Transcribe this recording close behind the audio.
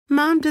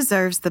Mom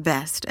deserves the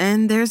best,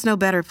 and there's no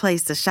better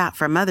place to shop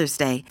for Mother's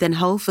Day than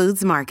Whole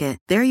Foods Market.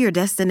 They're your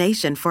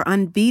destination for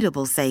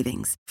unbeatable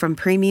savings, from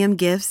premium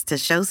gifts to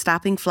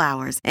show-stopping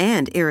flowers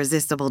and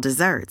irresistible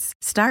desserts.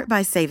 Start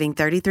by saving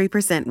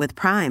 33% with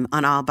Prime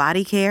on all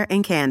body care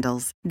and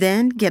candles.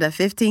 Then get a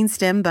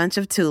 15-stem bunch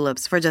of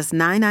tulips for just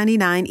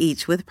 $9.99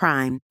 each with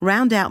Prime.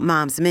 Round out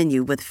Mom's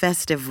menu with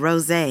festive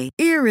rosé,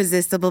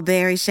 irresistible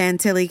berry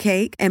chantilly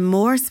cake, and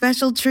more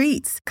special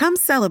treats. Come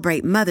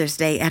celebrate Mother's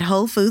Day at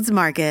Whole Foods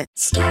Market.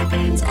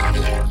 Scarpins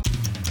Avenue.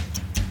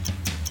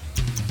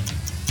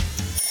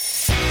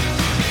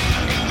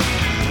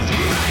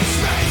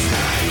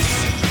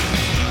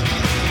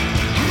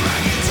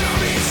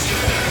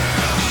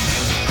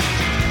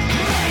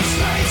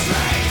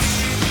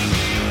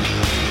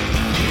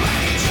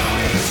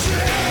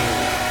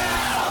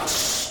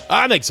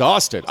 I'm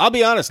exhausted. I'll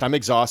be honest. I'm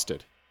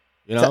exhausted.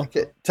 You know.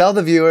 Tell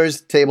the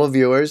viewers, table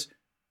viewers,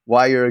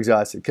 why you're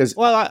exhausted. Because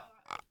I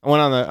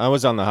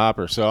was on the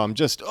hopper, so I'm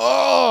just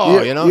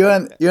you know. You're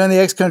on the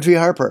X-Country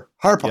hopper.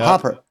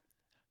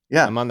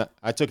 Yeah.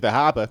 I took the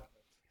hopper,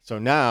 so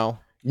now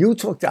you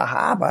took the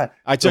hopper.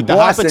 I took the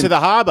hopper to the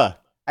harbor,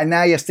 and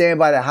now you're staying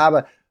by the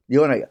harbor.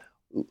 You want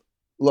to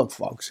look,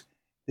 folks.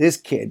 This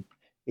kid,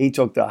 he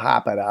took the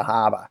hopper to the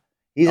harbor.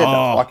 You're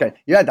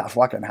at the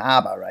fucking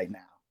harbor right now.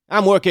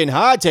 I'm working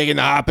hard taking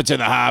the hopper to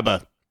the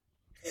harbor.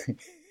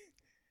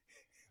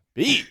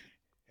 Beat,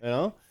 you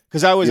know,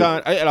 because I was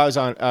on.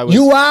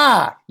 You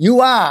are.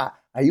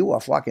 Are you a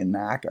fucking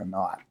knock or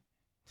not?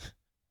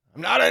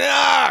 I'm not a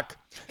knock.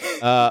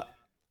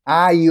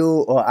 Are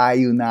you or are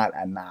you not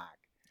a knock?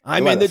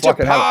 I'm in the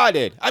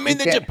Departed. I'm in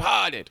the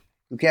Departed.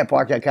 You can't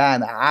park your car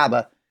in the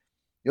harbor.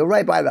 You're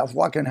right by the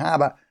fucking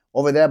harbor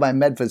over there by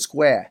Medford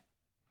Square.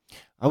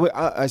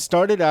 I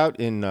started out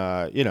in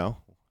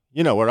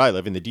you know where I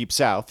live in the Deep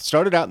South.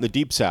 Started out in the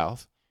Deep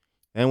South,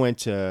 and went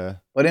to.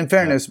 But in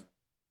fairness,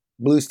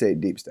 Blue State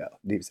Deep South.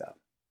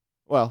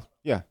 Well,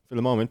 yeah, for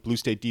the moment, Blue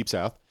State Deep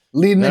South.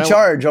 Leading the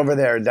charge over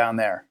there, down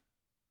there.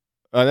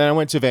 Then I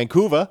went to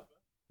Vancouver.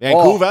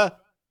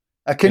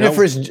 A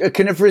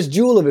coniferous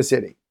jewel of a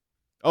city.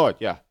 Oh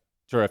yeah,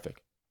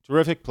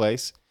 terrific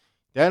place.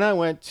 Then I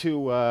went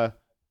to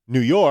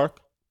New York.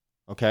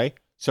 Okay,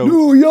 so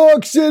New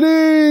York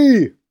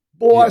City,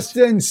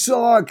 Boston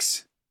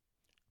sucks.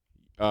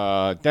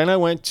 Then I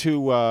went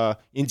to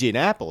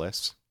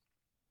Indianapolis.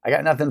 I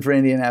got nothing for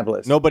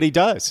Indianapolis. Nobody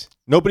does.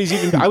 Nobody's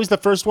even. I was the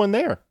first one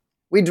there.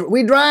 We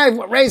drive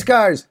race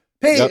cars.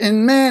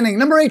 Peyton Manning,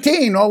 number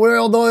 18,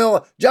 World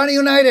Oil, Johnny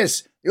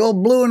Unitas, the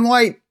old blue and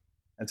white.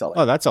 That's all.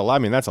 That's a lot. I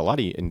mean, that's a lot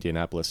of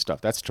Indianapolis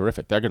stuff. That's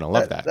terrific. They're gonna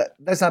love that.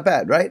 That's not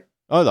bad, right?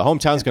 Oh, the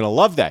hometown's gonna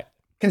love that.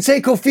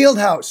 Conseco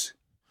Fieldhouse.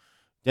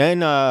 Then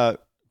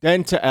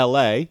to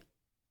L.A.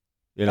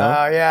 You know.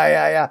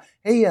 Yeah.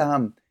 Hey,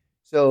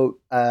 so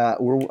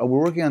we're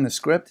working on the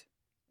script,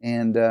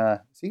 and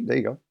see, there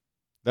you go.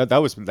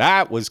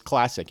 That was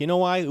classic. You know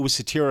why? It was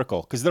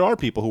satirical because there are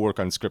people who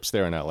work on scripts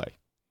there in L.A.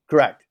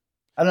 Correct.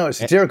 I don't know what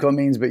satirical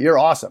means, but you're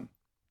awesome.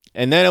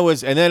 And then over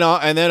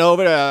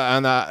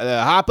on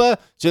the hopper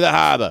to the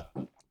harbor.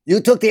 You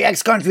took the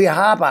X-Country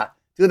hopper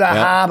to the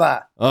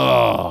harbor.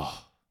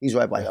 Oh, he's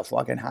right by the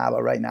fucking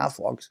harbor right now,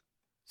 folks.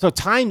 So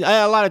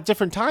a lot of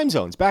different time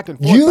zones back and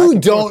forth. You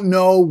don't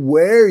know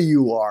where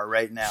you are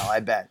right now. I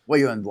bet. Well,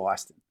 you're in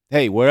Boston.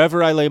 Hey,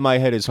 wherever I lay my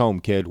head is home,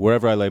 kid.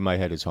 Wherever I lay my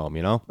head is home.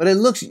 You know. But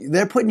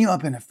they're putting you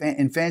up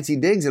in fancy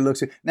digs. It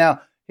looks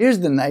now. Here's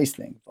the nice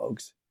thing,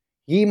 folks.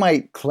 He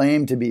might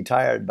claim to be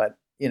tired, but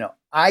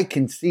I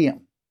can see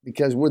him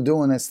because we're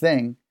doing this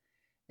thing,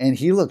 and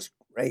he looks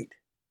great.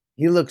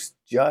 He looks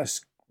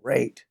just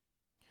great.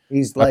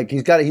 He's like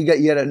you got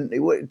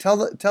to tell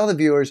the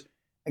viewers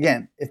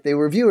again. If they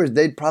were viewers,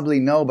 they'd probably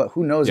know, but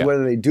who knows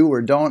whether they do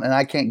or don't. And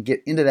I can't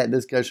get into that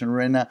discussion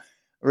right now.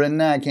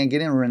 I can't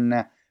get in right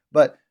now.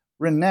 But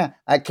right now,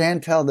 I can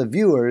tell the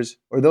viewers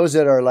or those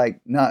that are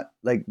not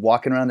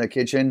walking around their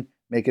kitchen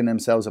making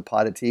themselves a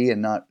pot of tea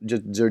and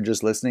they're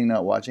just listening,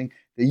 not watching,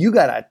 that you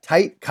got a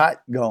tight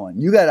cut going.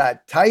 You got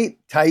a tight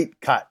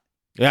cut.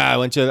 Yeah, I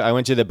went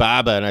to the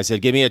barber and I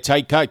said, "Give me a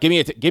tight cut. Give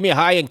me a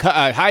high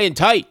and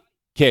tight,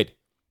 kid."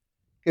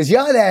 Because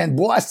you're there in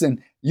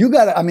Boston, you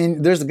got. I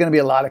mean, there's going to be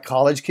a lot of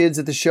college kids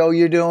at the show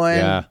you're doing.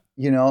 Yeah.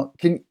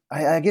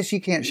 I guess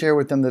you can't share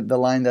with them the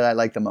line that I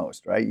like the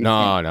most, right?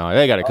 No,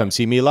 they got to come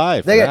see me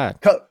live.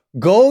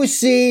 Go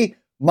see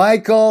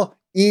Michael.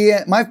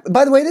 Ian,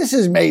 by the way, this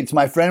is Mates,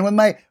 my friend, with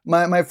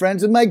my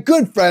friends with my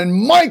good friend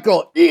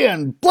Michael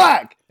Ian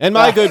Black. And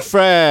my good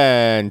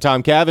friend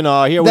Tom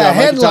Cavanaugh. Here we are,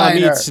 Mike and Tom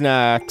Eat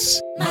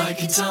Snacks. Mike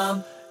and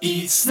Tom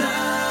Eat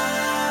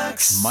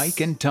Snacks.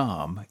 Mike and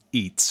Tom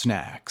Eat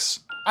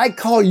Snacks. I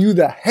call you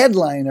the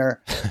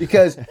headliner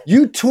because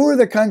you tour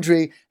the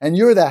country and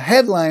you're the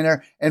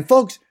headliner. And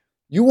folks,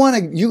 he's going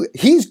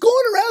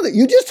around it.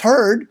 You just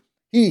heard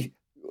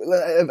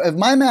if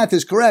my math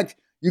is correct,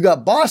 you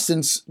got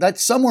Boston,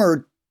 that's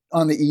somewhere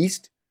on the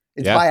east.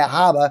 It's by a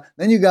harbor.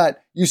 Then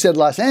you said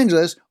Los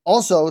Angeles,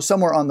 also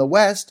somewhere on the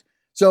west.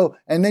 So,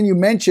 and then you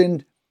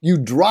mentioned you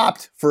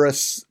dropped for a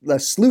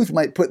sleuth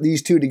might put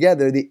these two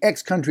together, the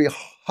ex-country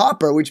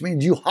hopper, which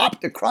means you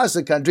hopped across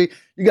the country.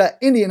 You got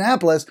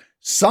Indianapolis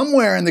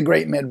somewhere in the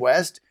great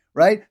Midwest,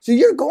 right? So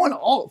you're going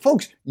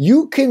folks,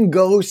 you can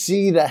go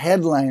see the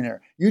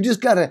headliner. You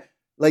just got to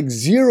like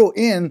zero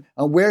in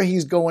on where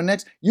he's going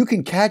next. You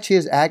can catch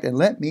his act. And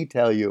let me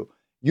tell you,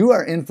 you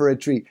are in for a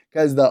treat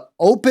because the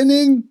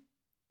opening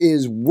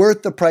is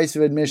worth the price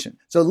of admission.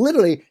 So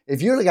literally,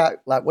 if you're like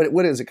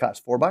what does it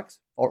cost? $4?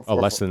 Or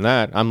less than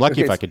that. I'm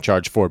lucky if I can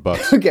charge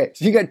 $4. Okay,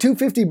 so you got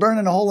 $250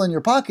 burning a hole in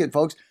your pocket,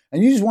 folks,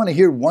 and you just want to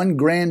hear one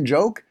grand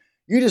joke.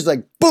 You just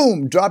like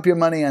boom, drop your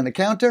money on the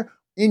counter,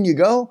 in you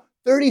go.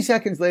 30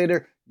 seconds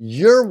later,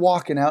 you're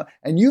walking out,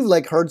 and you've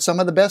like heard some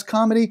of the best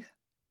comedy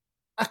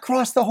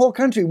across the whole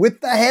country with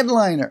the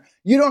headliner.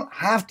 You don't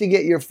have to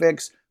get your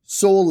fix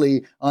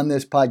solely on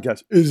this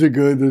podcast. Is it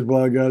good, this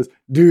podcast?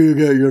 Do you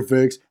get your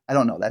fix? I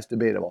don't know. That's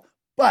debatable.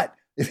 But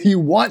if you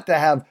want to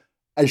have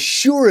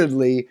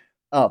assuredly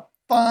a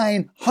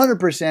fine,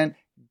 100%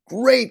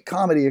 great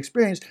comedy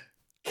experience,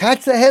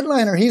 catch the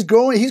headliner. He's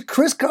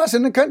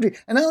crisscrossing the country.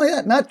 And not only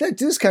that, not that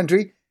this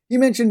country, he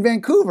mentioned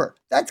Vancouver.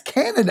 That's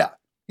Canada.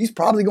 He's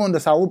probably going to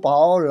Sao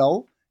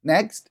Paulo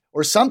next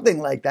or something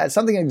like that,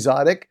 something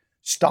exotic,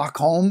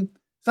 Stockholm,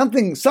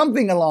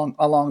 something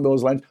along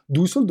those lines.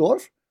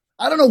 Dusseldorf.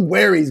 I don't know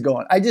where he's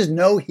going. I just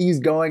know he's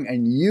going,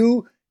 and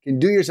you can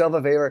do yourself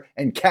a favor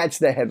and catch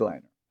the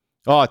headliner.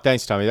 Oh,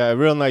 thanks, Tommy. That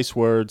real nice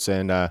words,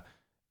 and none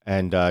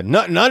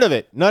of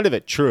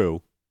it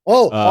true.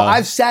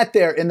 I've sat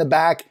there in the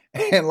back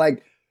and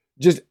like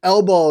just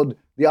elbowed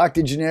the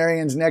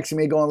octogenarians next to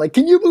me, going like,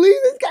 "Can you believe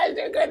this guy's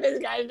too good? This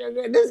guy's too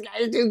good. This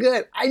guy's too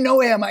good. I know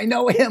him.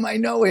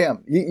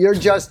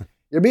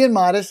 You're being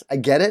modest. I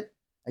get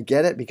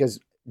it because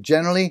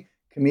generally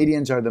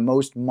comedians are the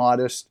most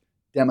modest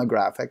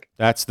demographic.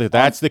 That's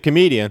the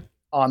comedian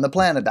on the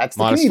planet. That's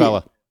the modest comedian,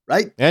 fella,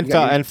 right?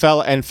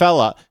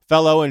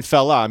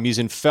 Fellow. I'm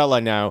using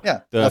fella now.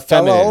 Yeah, the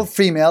fellow feminine.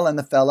 female and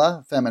the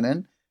fella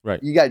feminine.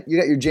 Right. You got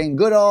your Jane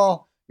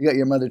Goodall. You got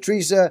your Mother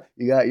Teresa.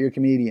 You got your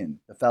comedian,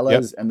 the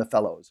fellas and the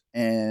fellows,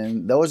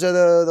 and those are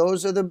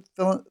the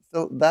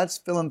that's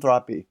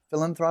philanthropy.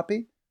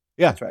 Philanthropy.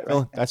 Yeah, that's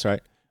right. That's right.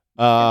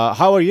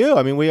 How are you?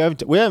 I mean, we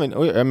haven't.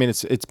 I mean,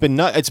 it's been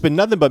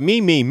nothing but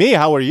me.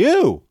 How are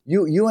you?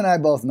 You and I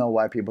both know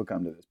why people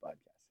come to this podcast.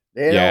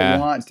 They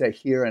don't want to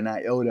hear an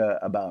iota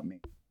about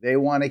me. They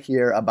want to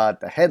hear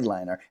about the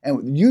headliner.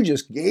 And you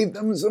just gave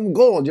them some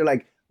gold. You're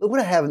like, look what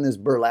I have in this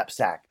burlap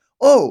sack.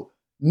 Oh,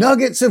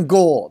 nuggets of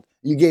gold.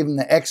 You gave them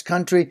the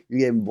ex-country. You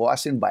gave them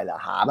Boston by the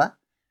harbor.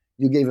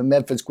 You gave them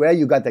Medford Square.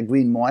 You got the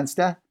Green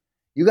Monster.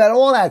 You got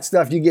all that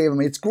stuff you gave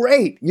them. It's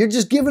great. You're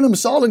just giving them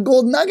solid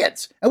gold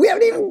nuggets. And we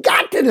haven't even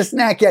got to the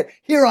snack yet.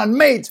 Here on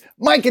Mates,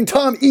 Mike and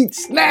Tom Eat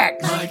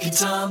Snacks. Mike and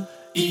Tom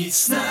Eat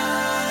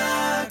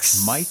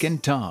Snacks. Mike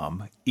and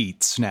Tom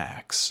Eat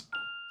Snacks.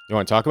 You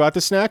want to talk about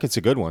the snack? It's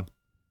a good one.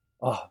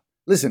 Oh,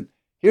 listen.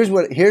 Here's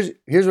what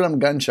I'm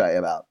gun shy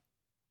about.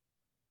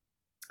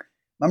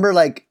 Remember,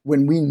 like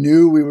when we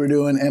knew we were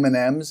doing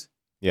M&Ms,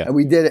 and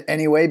we did it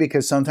anyway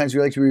because sometimes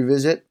we like to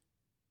revisit,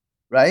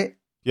 right?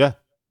 Yeah.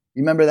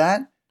 You remember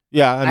that?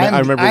 Yeah, I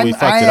remember we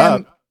fucked it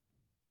up.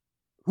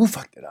 Who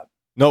fucked it up?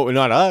 No,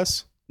 not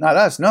us. Not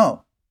us.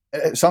 No,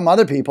 some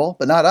other people,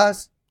 but not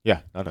us. Yeah,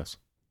 not us.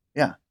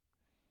 Yeah.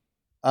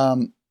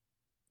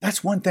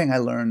 That's one thing I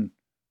learned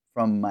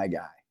from my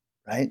guy,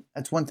 right?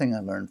 That's one thing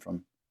I learned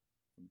from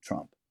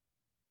Trump,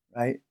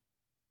 right?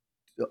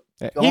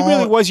 He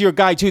really was your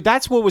guy too.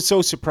 That's what was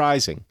so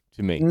surprising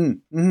to me.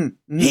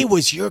 He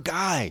was your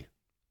guy.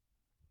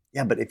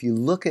 Yeah, but if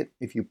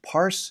you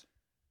parse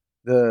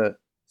the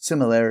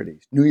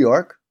similarities, New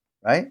York,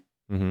 right?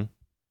 Mm-hmm.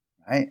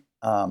 Right?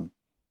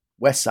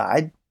 West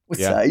Side,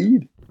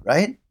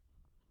 right?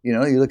 You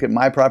know, you look at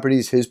my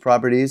properties, his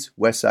properties,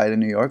 West Side of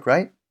New York,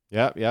 right?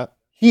 Yeah.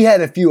 He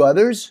had a few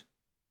others,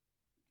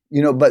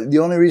 you know, but the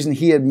only reason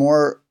he had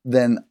more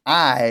than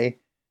I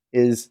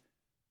is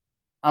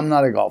I'm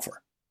not a golfer.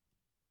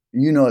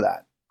 You know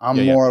that.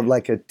 I'm more of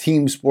like a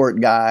team sport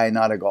guy,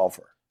 not a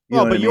golfer.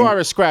 You are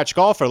a scratch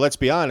golfer, let's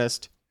be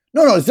honest.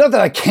 No, it's not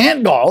that I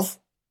can't golf.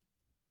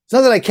 It's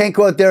not that I can't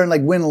go out there and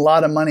like win a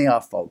lot of money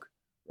off folk,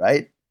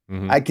 right?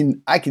 Mm-hmm.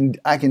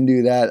 I can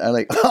do that. I'm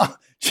like, oh,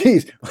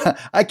 geez,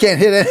 I can't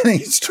hit anything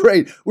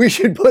straight. We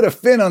should put a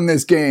fin on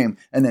this game.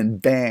 And then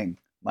bang,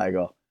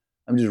 Michael,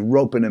 I'm just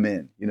roping him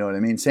in. You know what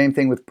I mean? Same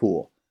thing with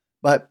pool.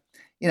 But,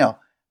 you know,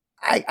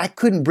 I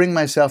couldn't bring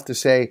myself to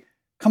say,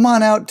 come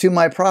on out to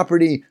my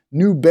property,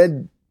 New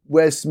Bed,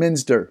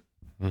 Westminster.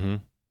 Mm-hmm.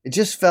 It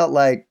just felt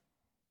like,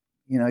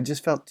 it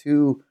just felt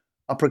too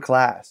upper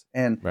class.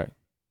 And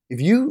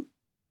if you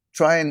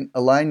try and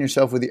align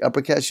yourself with the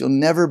upper class, you'll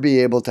never be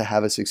able to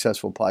have a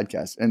successful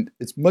podcast. And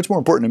it's much more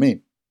important to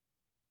me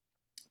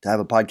to have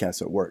a podcast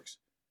that works.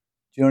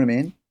 Do you know what I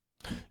mean?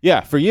 Yeah,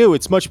 for you,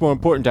 it's much more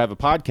important to have a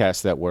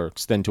podcast that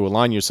works than to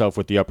align yourself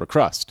with the upper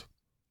crust.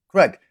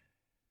 Correct.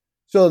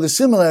 So the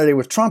similarity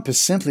with Trump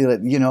is simply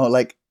that,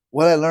 like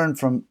what I learned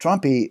from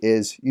Trumpy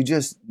is you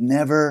just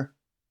never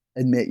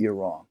admit you're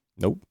wrong.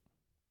 Nope.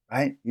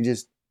 Right? You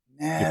just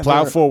You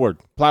plow forward.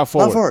 Plow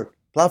forward.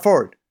 Plow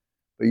forward.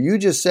 But you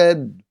just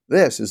said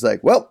this. It's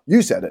like, well,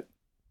 you said it.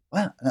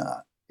 Well,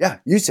 yeah,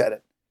 you said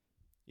it.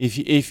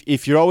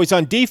 If you're always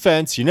on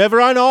defense, you're never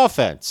on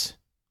offense.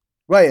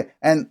 Right.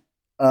 And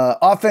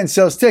offense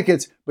sells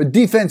tickets, but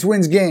defense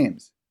wins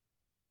games.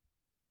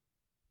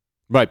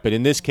 Right. But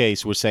in this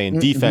case, we're saying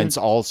defense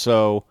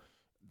also,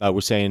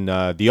 we're saying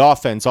the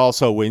offense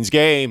also wins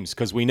games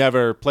because we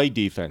never play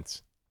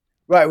defense.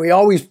 Right. We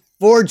always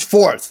forge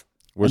forth.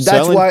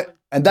 That's why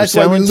we're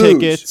selling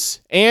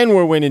tickets and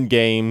we're winning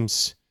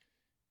games.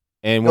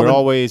 And we're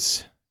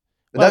always...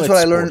 That's what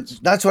I learned.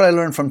 That's what I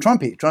learned from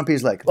Trumpy.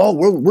 Trumpy's like, oh,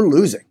 we're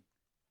losing,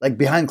 like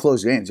behind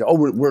closed games. Oh,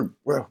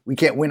 we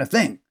can't win a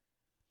thing,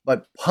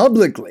 but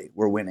publicly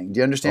we're winning.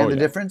 Do you understand the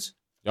difference?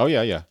 Oh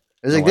yeah.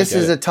 It's like this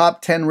is a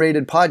top 10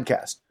 rated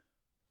podcast.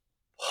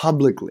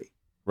 Publicly,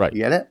 right? You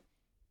get it?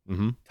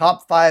 Mm-hmm.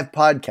 Top 5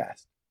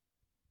 podcast.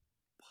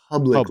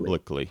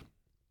 Publicly. Do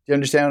you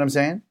understand what I'm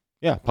saying?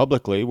 Yeah,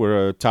 publicly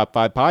we're a top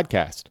 5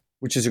 podcast,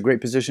 which is a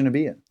great position to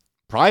be in.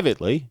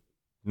 Privately,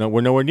 no,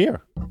 we're nowhere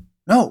near.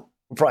 No.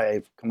 We're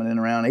probably coming in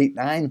around 8,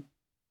 9.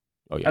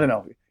 Oh yeah. I don't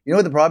know. You know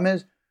what the problem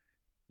is?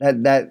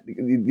 That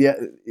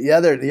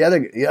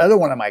the other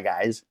one of my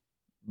guys,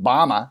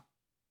 Bama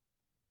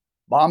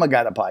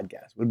got a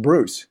podcast with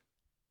Bruce.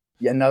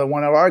 Yet another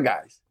one of our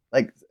guys.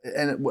 Like,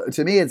 and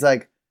to me, it's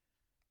like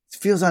it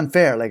feels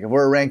unfair. Like if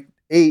we're ranked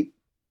 8,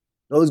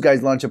 those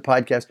guys launch a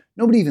podcast.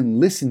 Nobody even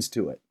listens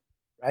to it,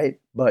 right?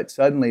 But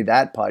suddenly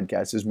that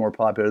podcast is more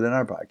popular than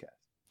our podcast.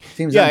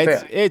 Seems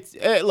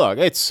unfair. Look,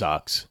 it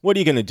sucks. What are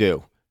you gonna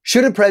do?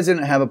 Should a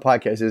president have a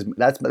podcast?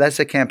 That's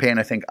a campaign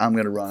I think I'm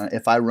going to run.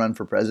 If I run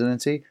for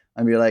presidency,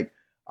 I'm going to be like,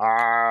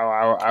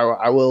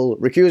 I will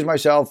recuse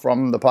myself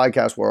from the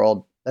podcast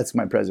world. That's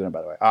my president,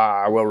 by the way.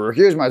 I will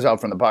recuse myself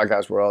from the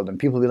podcast world. And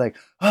people will be like,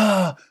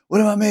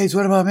 what about mates?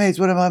 What about mates?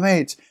 What about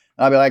mates?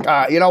 And I'll be like,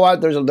 you know what?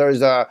 There's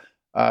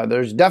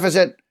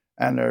deficit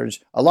and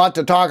there's a lot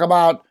to talk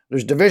about.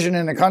 There's division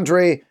in the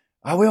country.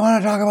 We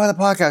want to talk about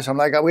the podcast. I'm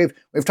like, we've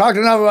talked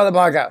enough about the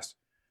podcast.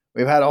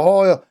 We've had a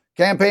whole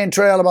campaign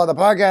trail about the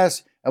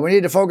podcast, and we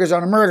need to focus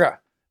on America.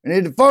 We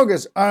need to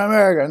focus on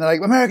America. And they're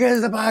like, America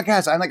is the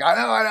podcast. I'm like, I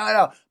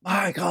know.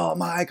 Michael,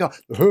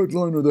 the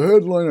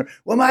headliner.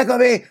 Will Michael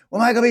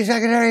be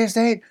Secretary of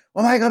State?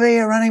 Will Michael be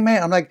a running mate?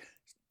 I'm like,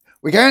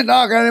 we can't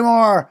talk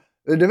anymore.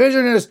 The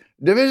division is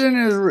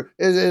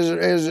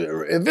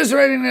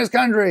eviscerating this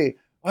country.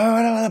 What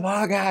about the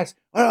podcast?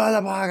 What about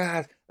the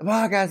podcast?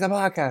 The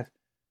podcast.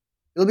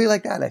 It'll be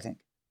like that, I think.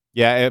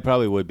 Yeah, it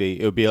probably would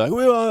be. It would be like,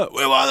 we want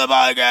the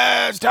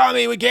podcast.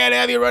 Tommy, we can't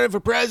have you running for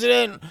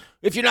president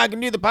if you're not going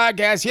to do the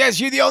podcast.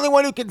 Yes, you're the only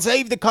one who can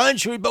save the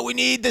country, but we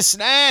need the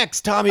snacks.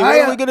 Tommy, what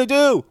are we going to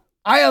do?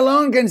 I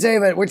alone can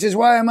save it, which is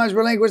why I must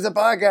relinquish the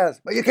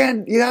podcast. But you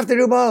can't. You have to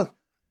do both.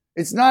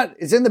 It's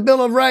in the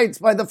Bill of Rights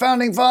by the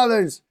Founding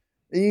Fathers.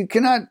 You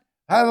cannot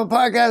have a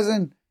podcast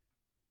and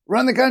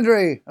run the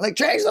country. Like,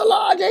 change the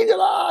law. Change the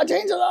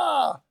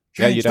law.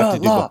 You'd have to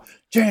do both.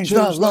 Change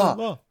the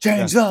law.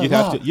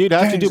 You'd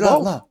have to do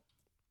both.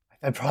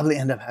 I'd probably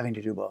end up having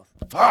to do both.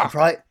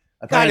 God,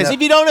 as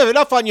if you don't have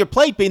enough on your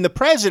plate being the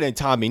president,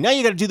 Tommy. Now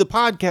you got to do the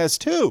podcast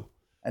too.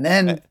 And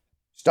then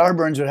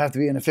Starburns would have to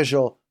be an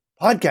official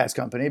podcast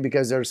company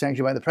because they're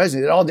sanctioned by the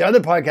president. And all the other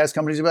podcast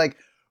companies would be like,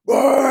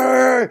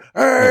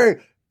 hey,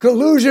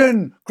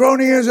 collusion,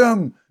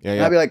 cronyism. Yeah.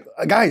 And I'd be like,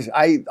 guys,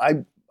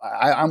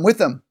 I'm with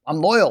them. I'm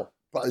loyal.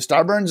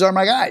 Starburns are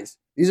my guys.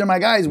 These are my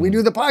guys. We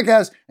do the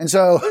podcast. And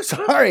so,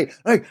 sorry,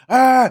 like,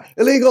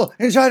 illegal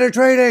insider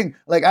trading.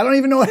 Like, I don't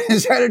even know what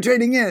insider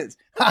trading is.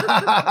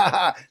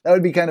 That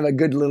would be kind of a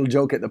good little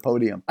joke at the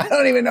podium. I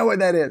don't even know what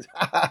that is.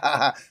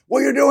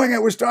 Well, you're doing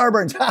it with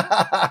Starburns.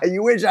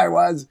 You wish I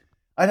was.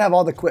 I'd have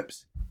all the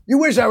quips. You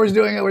wish I was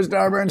doing it with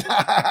Starburns.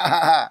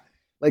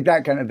 Like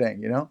that kind of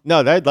thing, you know?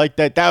 No,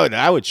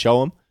 I would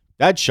show him.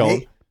 That'd show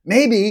him.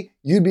 Maybe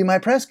you'd be my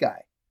press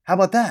guy. How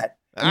about that?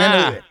 And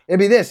then it'd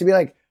be this. It'd be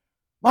like,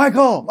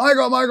 Michael.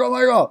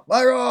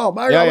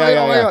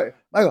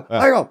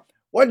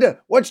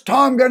 What's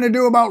Tom going to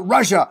do about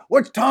Russia?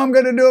 What's Tom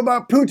going to do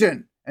about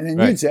Putin? And then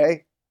you'd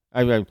say,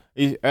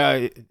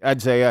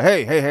 I'd say,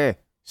 hey,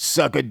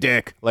 suck a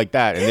dick, like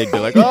that. And they'd be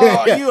like,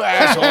 oh, you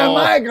asshole.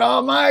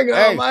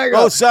 Michael.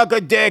 Go suck a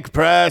dick,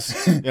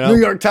 press. You know? New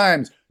York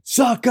Times,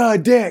 suck a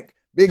dick.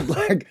 Big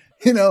black,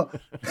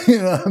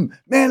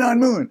 man on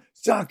moon,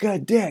 suck a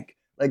dick.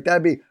 Like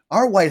that'd be,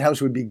 our White House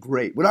would be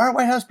great. Would our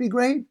White House be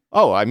great?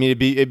 Oh, I mean,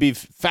 it'd be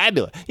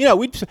fabulous. They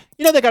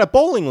got a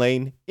bowling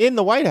lane in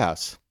the White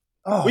House.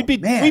 Oh, we'd be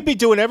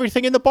doing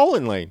everything in the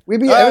bowling lane.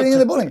 We'd be everything in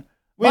the bowling.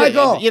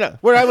 Michael,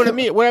 we're having a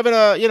meet. We're having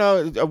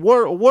a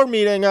war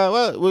meeting.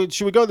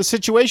 Should we go to the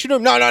Situation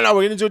Room? No.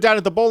 We're gonna do it down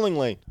at the bowling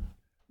lane.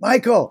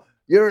 Michael,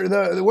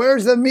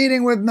 where's the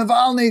meeting with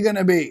Navalny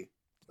gonna be?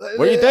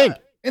 What do you think?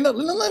 In the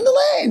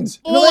lanes.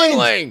 Bowling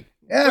lane.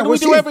 Yeah, we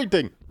do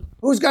everything.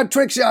 Who's got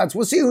trick shots?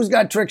 We'll see who's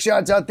got trick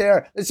shots out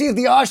there. Let's see if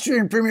the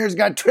Austrian premier's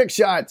got trick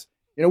shots.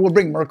 We'll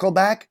bring Merkel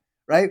back,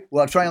 right?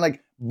 We'll try and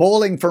like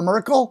bowling for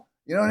Merkel.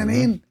 You know what I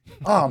mean?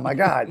 Oh my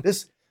God,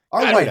 this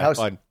Our God, White we'd have House.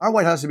 fun. Our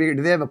White House would be good.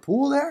 Do they have a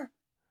pool there?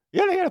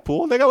 Yeah, they got a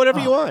pool. They got whatever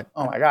you want.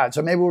 Oh my God!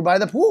 So maybe we'll buy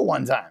the pool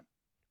one time.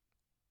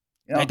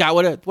 You know? They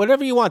got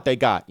whatever you want. They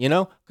got,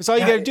 because all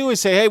you got to do is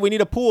say, "Hey, we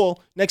need a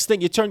pool." Next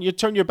thing, you turn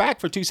your back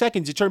for 2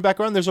 seconds. You turn back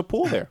around. There's a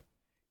pool there.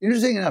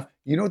 Interesting enough,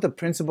 you know what the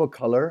principal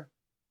color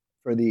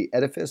for the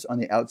edifice on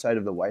the outside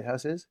of the White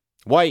House is?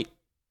 White.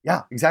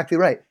 Yeah, exactly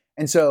right.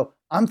 And so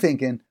I'm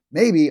thinking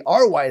maybe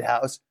our White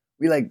House,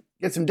 we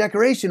get some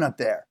decoration up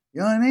there.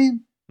 You know what I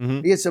mean? Mm-hmm.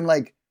 We get some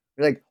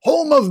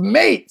home of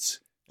mates.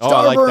 Oh,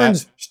 I like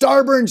that.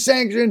 Starburns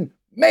sanctioned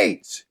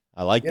mates.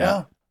 I like You that.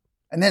 know?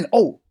 And then,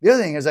 the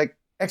other thing is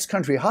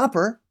ex-country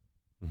hopper.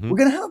 Mhm. We're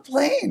going to have a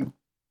plane.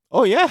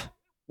 Oh yeah.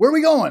 Where are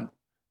we going?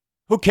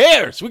 Who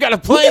cares? We got a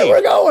plane.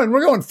 We're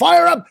going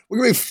fire up. We're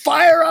going to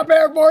fire up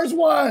Air Force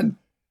One.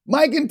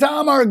 Mike and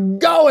Tom are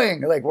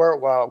going.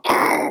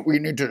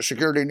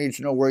 Security needs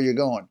to know where you're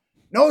going.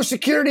 No,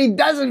 security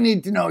doesn't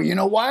need to know. You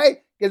know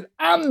why? Because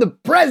I'm the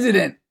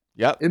president.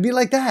 Yep. It'd be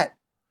like that.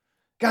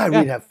 God,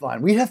 we'd have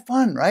fun. We'd have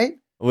fun, right?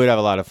 We'd have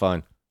a lot of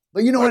fun.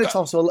 But you know what? It's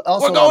also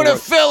We're going to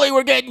Philly.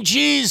 We're getting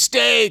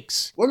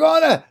cheesesteaks. We're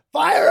going to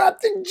fire up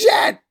the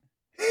jet.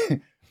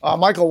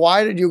 Michael,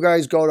 why did you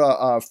guys go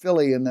to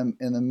Philly in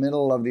the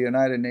middle of the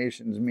United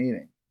Nations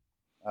meeting?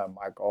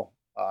 Michael,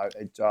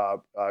 it's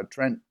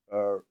Trent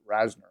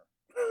Rasner.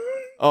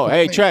 Oh,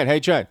 hey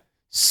Trent.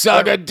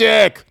 Suck a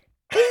dick.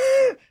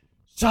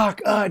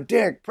 Suck a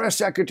dick. Press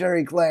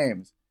secretary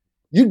claims.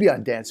 You'd be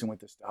on Dancing with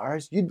the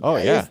Stars.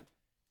 Yeah.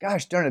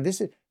 Gosh darn it.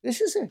 This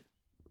is a.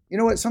 You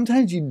know what?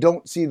 Sometimes you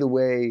don't see the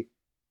way.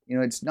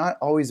 It's not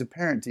always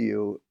apparent to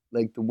you.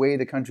 Like the way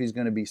the country is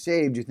going to be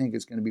saved, you think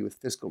it's going to be with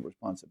fiscal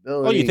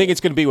responsibility. Oh, you think it's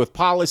going to be with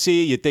policy?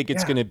 You think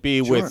it's going to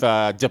be with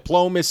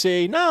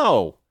diplomacy?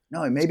 No.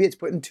 No, maybe it's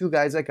putting two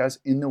guys like us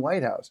in the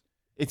White House.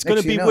 It's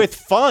going to be with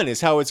fun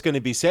is how it's going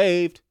to be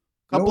saved.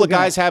 A couple of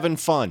guys having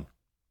fun.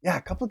 Yeah,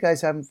 a couple of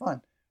guys having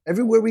fun.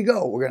 Everywhere we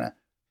go,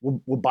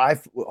 we'll buy.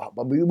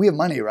 We have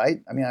money,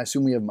 right? I mean, I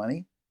assume we have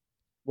money.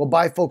 We'll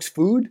buy folks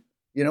food.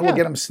 We'll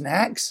get them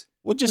snacks.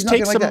 We'll just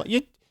take some.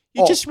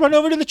 You just run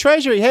over to the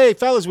Treasury. Hey,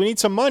 fellas, we need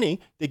some money.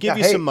 They give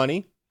you some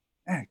money.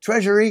 Hey,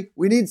 Treasury,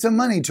 we need some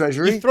money,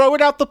 Treasury. You throw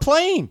it out the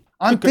plane.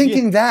 I'm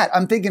thinking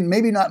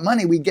maybe not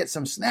money. We get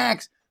some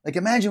snacks. Like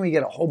imagine we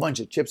get a whole bunch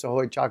of Chips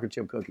Ahoy chocolate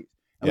chip cookies.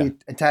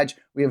 And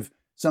we have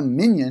some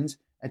minions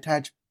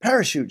attach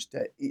parachutes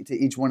to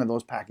each one of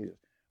those packages.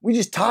 We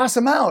just toss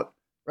them out,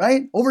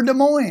 right? Over Des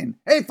Moines.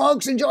 Hey,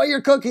 folks, enjoy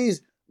your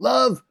cookies.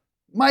 Love,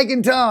 Mike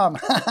and Tom.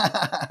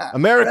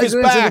 America's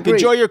back.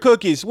 Enjoy your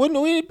cookies.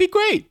 Wouldn't it be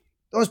great?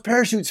 Those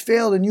parachutes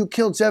failed and you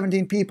killed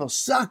 17 people.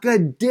 Suck a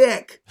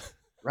dick,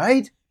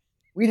 right?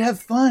 We'd have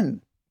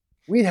fun.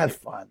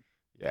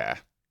 Yeah.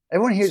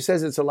 Everyone here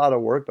says it's a lot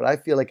of work, but I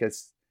feel like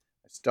it's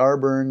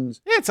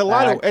Starburns. Yeah, it's a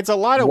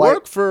lot of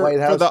work for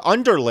the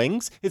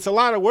underlings. It's a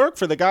lot of work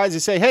for the guys who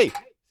say, hey,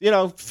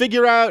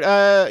 figure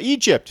out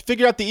Egypt.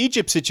 Figure out the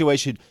Egypt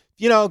situation.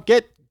 Figure out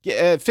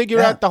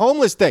the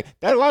homeless thing.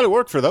 That's a lot of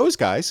work for those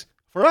guys.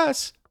 For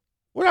us,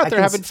 we're out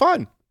there having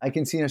fun. I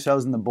can see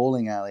ourselves in the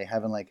bowling alley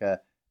having a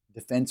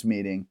defense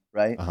meeting,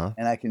 right? Uh-huh.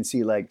 And I can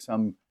see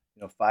some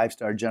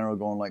 5-star general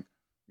going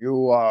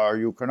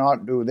you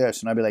cannot do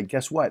this, and I'd be like,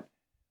 guess what?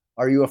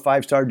 Are you a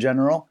 5-star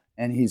general?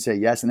 And he'd say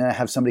yes, and then I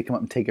have somebody come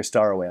up and take a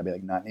star away. I'd be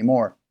like, not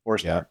anymore,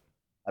 4-star. Yeah.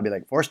 I'd be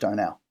like, 4-star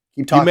now.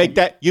 Keep talking.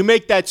 You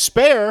make that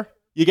spare,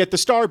 you get the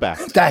star back.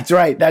 That's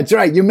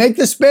right. You make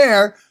the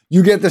spare,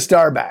 you get the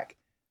star back,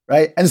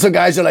 right? And so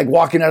guys are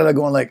walking out of there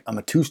going I'm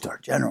a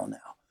 2-star general now.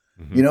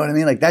 Mm-hmm. You know what I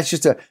mean? That's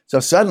just so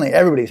suddenly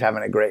everybody's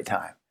having a great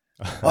time.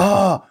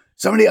 Oh,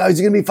 somebody is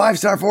going to be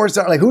 5-star,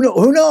 4-star.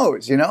 Who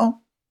knows? It's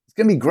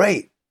going to be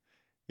great.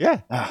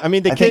 Yeah. I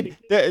mean,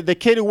 the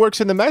kid who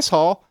works in the mess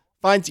hall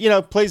finds,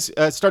 plays,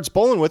 starts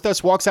bowling with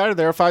us, walks out of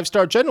there, a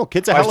 5-star general.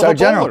 Kid's a hell of a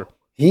bowler.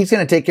 He's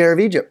going to take care of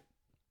Egypt.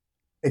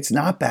 It's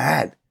not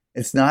bad.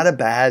 It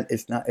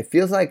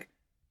feels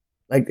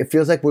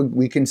like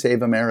we can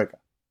save America.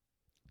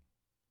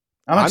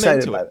 I'm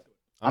excited by that.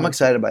 I'm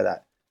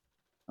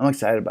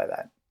excited by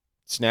that.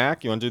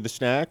 Snack? You want to do the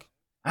snack?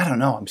 I don't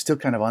know. I'm still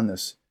kind of on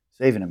this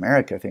saving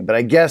America thing, but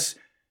I guess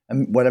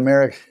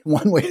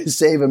one way to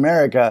save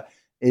America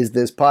is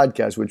this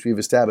podcast, which we've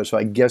established. So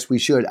I guess we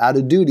should, out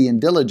of duty and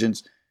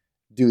diligence,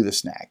 do the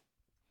snack.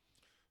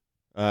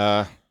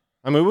 We've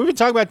been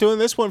talking about doing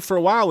this one for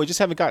a while. We just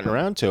haven't gotten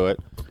around to it.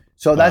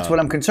 So that's what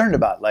I'm concerned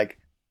about.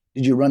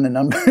 Did you run the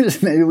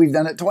numbers? Maybe we've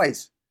done it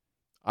twice.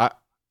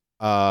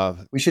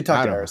 We should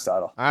talk to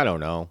Aristotle. I don't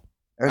know.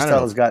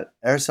 Aristotle's got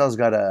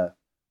a,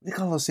 what do they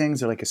call those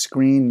things? They're like a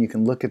screen. You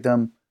can look at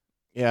them.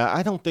 Yeah,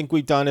 I don't think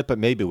we've done it, but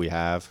maybe we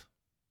have.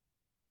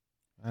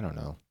 I don't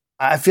know.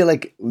 I feel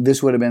like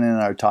this would have been in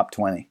our top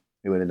 20.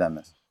 We would have done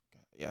this.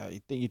 Yeah,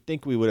 you'd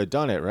think we would have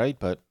done it, right?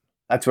 But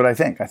that's what I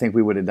think. I think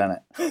we would have done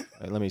it.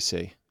 Let me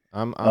see.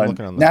 I'm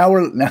looking on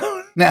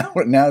the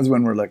now is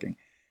when we're looking.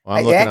 Well,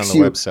 I'm looking on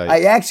the website.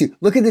 I ask you.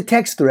 Look at the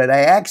text thread.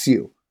 I ask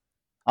you.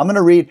 I'm going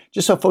to read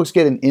just so folks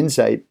get an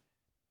insight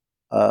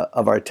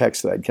of our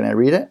text thread. Can I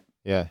read it?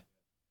 Yeah.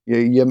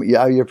 You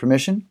have your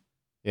permission?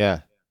 Yeah.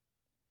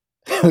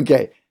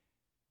 Okay.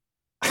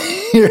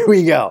 Here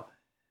we go.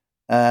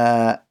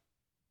 I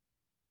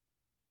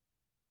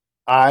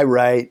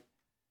write,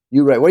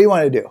 you write. What do you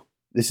want to do?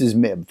 This is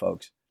Mib,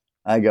 folks.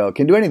 I go,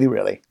 can do anything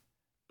really.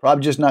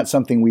 Probably just not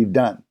something we've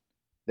done.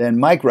 Then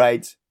Mike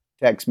writes,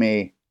 text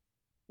me,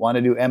 want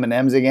to do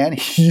M&Ms again?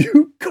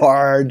 You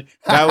card.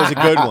 That was a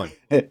good one.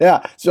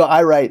 Yeah. So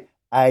I write,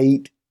 I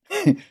eat.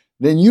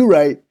 Then you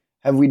write,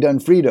 have we done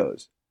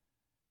Fritos?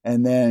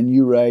 And then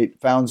you write,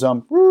 found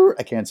some,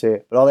 I can't say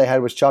it, but all they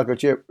had was chocolate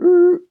chip.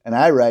 And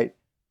I write,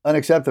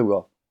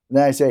 unacceptable. And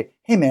then I say,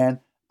 hey man,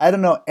 I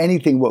don't know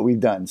anything what we've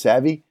done,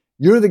 savvy?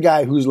 You're the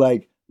guy who's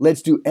like,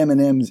 let's do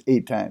M&Ms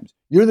 8 times.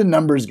 You're the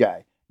numbers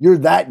guy. You're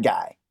that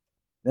guy.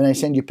 Then I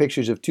send you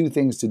pictures of 2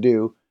 things to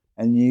do.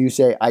 And you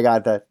say, I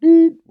got that.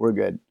 We're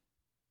good.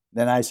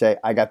 Then I say,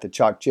 I got the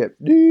chalk chip.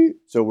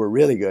 So we're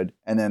really good.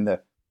 And then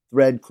the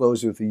thread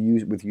closes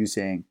with you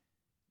saying,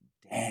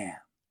 damn.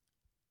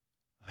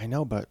 I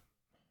know, but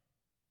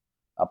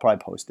I'll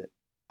probably post it.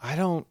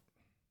 I'm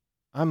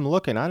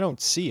looking. I don't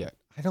see it.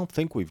 I don't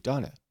think we've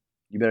done it.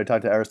 You better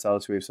talk to Aristotle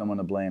so we have someone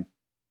to blame.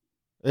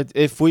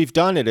 If we've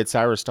done it, it's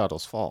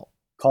Aristotle's fault.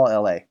 Call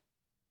LA.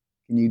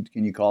 Can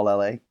you call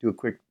LA? Do a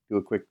quick.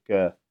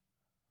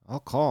 I'll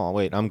call.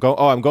 Wait, I'm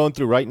going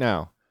through right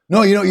now.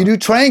 No, you do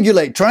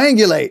triangulate.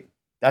 Triangulate.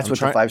 That's what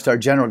the 5-star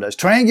general does.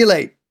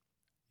 Triangulate.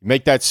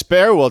 Make that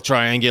spare. We'll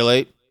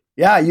triangulate.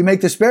 Yeah, you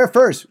make the spare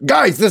first.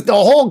 Guys, this the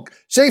whole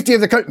safety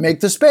of the country.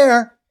 Make the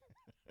spare.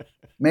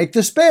 Make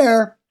the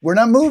spare. We're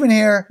not moving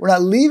here. We're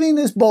not leaving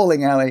this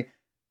bowling alley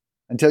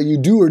until you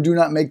do or do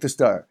not make the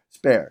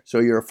spare. So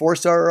you're a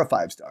 4-star or a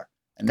 5-star.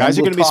 And guys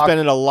are going to be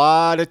spending a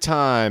lot of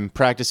time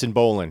practicing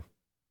bowling.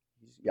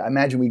 Yeah, I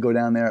imagine we go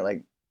down there at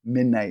like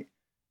midnight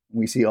and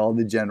we see all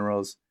the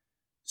generals,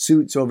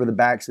 suits over the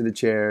backs of the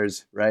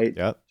chairs, right?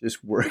 Yep.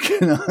 Just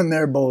working on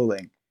their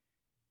bowling.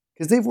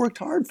 Because they've worked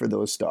hard for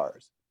those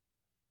stars.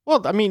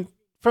 Well, I mean,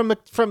 from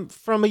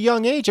a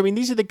young age, I mean,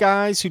 these are the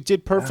guys who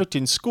did perfect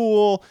in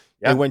school.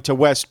 Yeah. They went to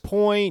West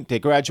Point. They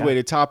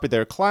graduated top of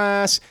their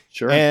class.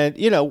 Sure. And,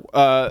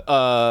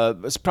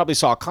 probably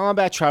saw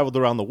combat, traveled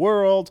around the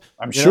world.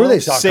 I'm sure they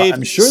saw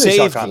combat.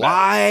 Saved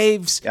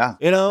lives.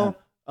 Yeah.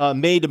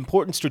 Made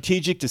important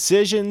strategic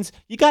decisions.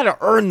 You got to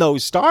earn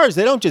those stars.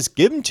 They don't just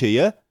give them to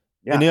you,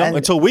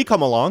 until we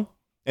come along.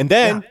 And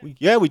then,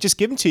 we just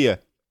give them to you.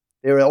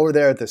 They were over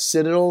there at the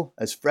Citadel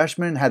as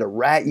freshmen, had a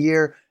rat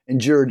year,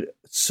 endured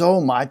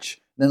so much.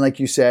 Then, like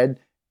you said,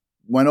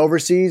 went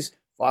overseas,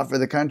 fought for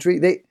the country.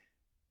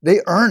 They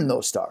earned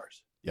those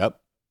stars. Yep.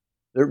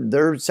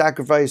 Their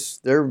sacrifice,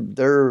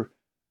 the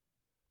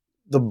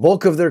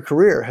bulk of their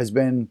career has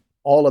been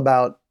all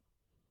about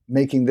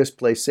making this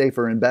place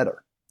safer and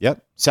better.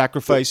 Yep.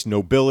 Sacrifice,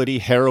 nobility,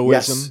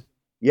 heroism.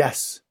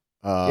 Yes.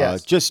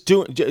 Just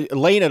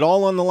laying it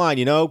all on the line,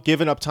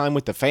 giving up time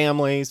with the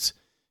families,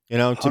 to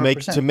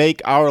 100%.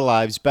 make our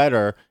lives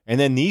better. And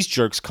then these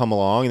jerks come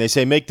along and they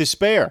say, make the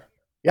spare.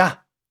 Yeah.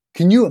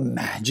 Can you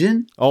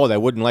imagine? Oh, they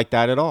wouldn't like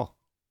that at all.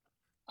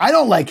 I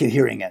don't like it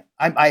hearing it.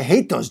 I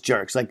hate those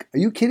jerks. Like, are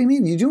you kidding me?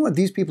 You do what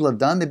these people have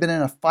done? They've been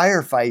in a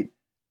firefight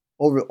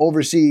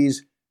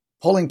overseas,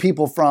 pulling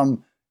people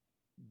from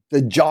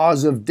the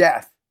jaws of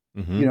death,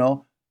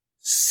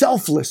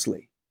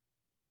 selflessly,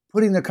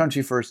 putting the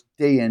country first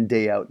day in,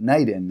 day out,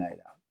 night in, night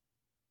out.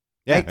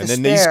 Yeah, and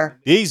then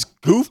these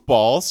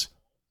goofballs.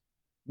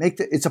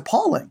 It's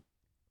appalling.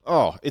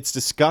 Oh, it's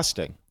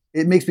disgusting.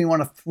 It makes me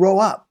want to throw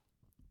up.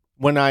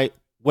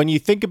 When you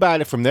think about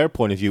it from their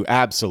point of view,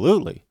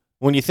 absolutely.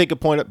 When you think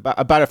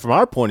about it from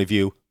our point of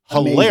view,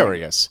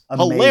 hilarious.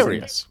 Amazing.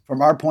 Hilarious.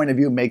 From our point of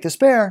view, make the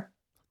spare.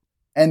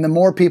 And the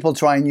more people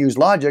try and use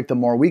logic, the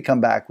more we come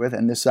back with,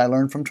 and this I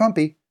learned from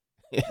Trumpy,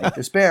 make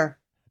the spare.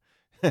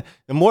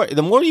 The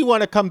more you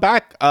want to come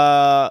back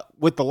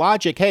with the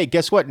logic, hey,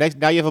 guess what?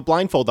 Now you have a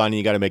blindfold on and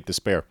you got to make the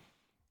spare.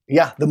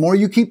 Yeah, the more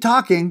you keep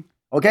talking,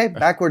 okay,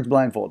 backwards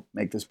blindfold,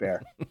 make the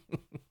spare.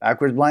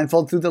 Backwards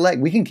blindfold through the leg.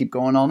 We can keep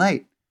going all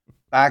night.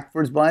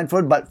 Backwards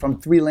blindfold, but from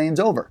 3 lanes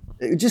over.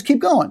 Just keep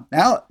going.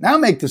 Now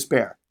make the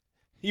spare.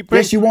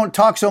 Yes, you won't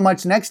talk so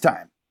much next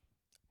time.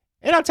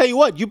 And I'll tell you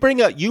what, you bring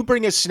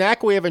a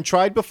snack we haven't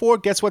tried before,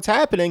 guess what's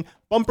happening?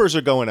 Bumpers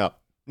are going up.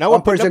 Now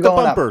Bumpers we're putting up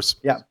the bumpers.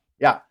 Up.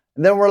 Yeah.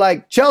 And then we're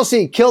like,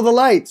 Chelsea, kill the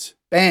lights.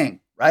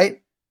 Bang,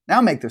 right? Now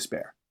make the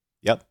spare.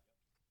 Yep.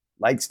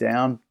 Lights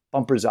down,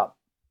 bumpers up.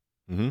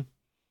 Mm-hmm.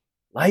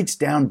 Lights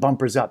down,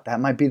 bumpers up. That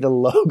might be the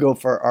logo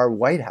for our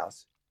White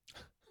House.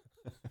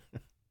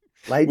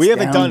 We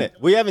haven't done it.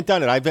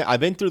 I've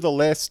been through the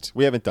list.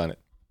 We haven't done it.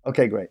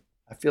 Okay, great.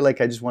 I feel like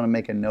I just want to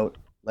make a note.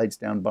 Lights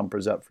down,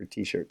 bumpers up for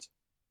T-shirts.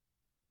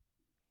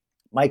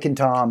 Mike and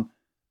Tom,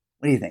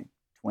 what do you think?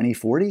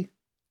 2040?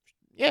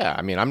 Yeah,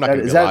 I mean, I'm not going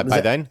to be alive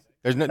by then.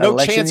 There's no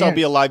chance I'll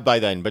be alive by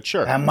then, but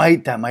sure. That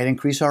might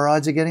increase our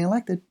odds of getting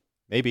elected.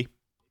 Maybe.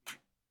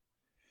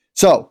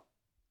 So,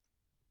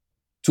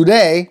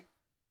 today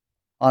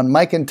on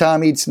Mike and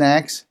Tom Eat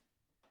Snacks,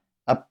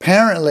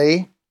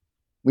 apparently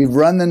we've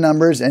run the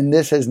numbers and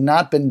this has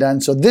not been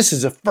done. So this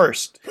is a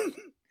first.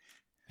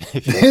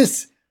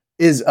 This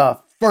is a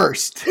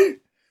first.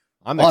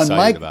 I'm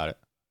excited about it.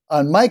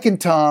 on Mike and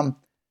Tom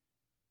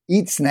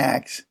Eat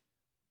Snacks.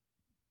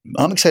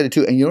 I'm excited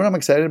too. And you know what I'm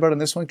excited about on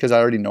this one? Because I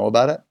already know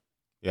about it.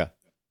 Yeah.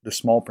 The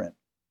small print.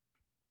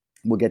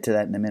 We'll get to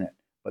that in a minute.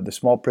 But the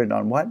small print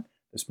on what?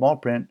 The small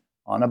print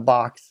on a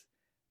box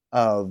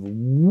of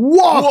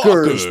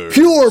Walker's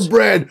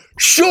purebred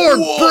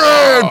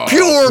shortbread,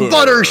 pure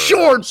butter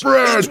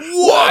shortbread.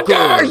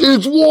 Walker's,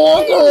 it's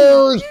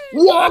Walker's,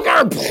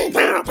 Walker.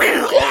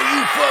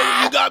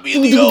 You got me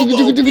in the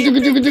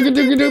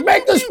elbow.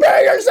 Make the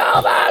spray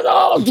yourself,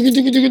 asshole.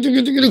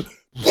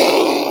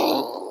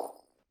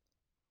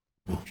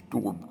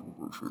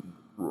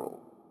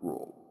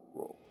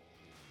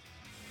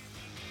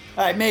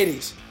 All right,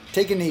 mateys,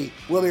 take a knee.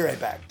 We'll be right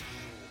back.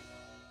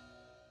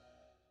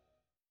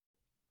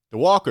 The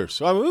walkers.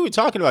 So I mean, we were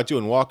talking about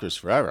doing walkers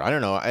forever. I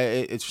don't know.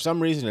 It's for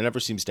some reason it never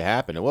seems to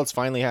happen. And well, it's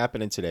finally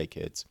happening today,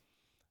 kids.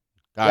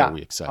 God, are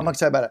we excited? I'm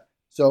excited about it.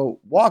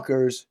 So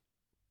walkers.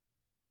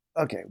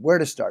 Okay, where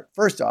to start?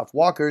 First off,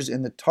 walkers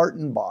in the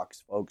tartan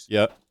box, folks.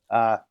 Yep.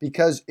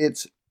 Because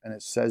it's, and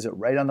it says it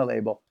right on the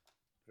label,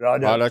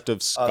 Product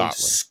of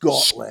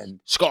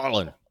Scotland.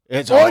 Scotland.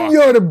 It's on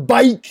your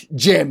bike,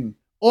 Jim.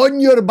 On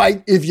your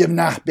bike if you've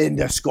not been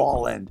to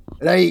Scotland.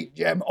 Right,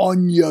 Jim?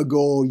 On you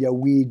go, you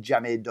wee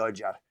Jimmy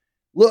Dodger.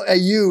 Look at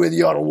you with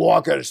your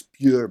Walker's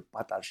pure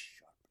butter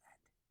shortbread.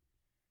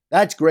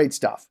 That's great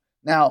stuff.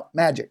 Now,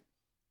 Magic,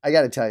 I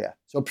got to tell you.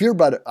 So pure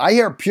butter, I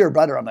hear pure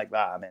butter, I'm like,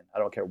 man, I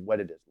don't care what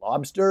it is.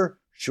 Lobster,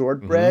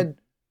 shortbread,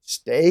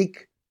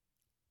 steak,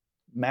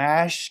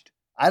 mashed.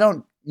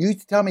 You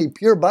tell me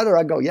pure butter,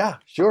 I go, yeah,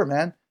 sure,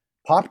 man.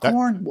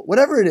 Popcorn,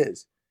 whatever it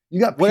is. You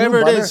got pure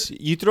whatever butter. it is,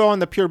 you throw on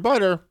the pure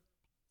butter.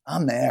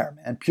 I'm there,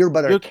 man. Pure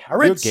butter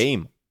carrots. Your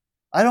game.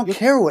 I don't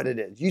care what it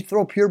is. You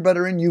throw pure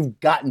butter in, you've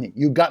got me.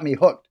 You got me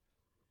hooked.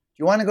 Do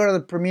you want to go to the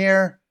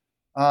premiere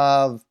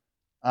of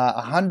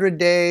 100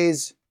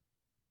 Days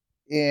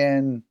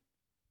in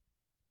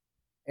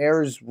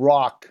Ayers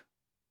Rock,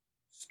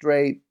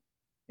 straight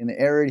in the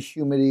arid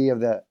humidity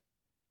of the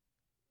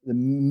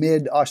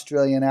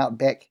mid-Australian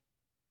outback?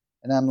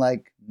 And I'm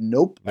like,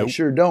 nope. I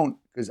sure don't,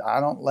 because I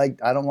don't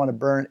want to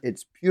burn.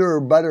 It's pure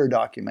butter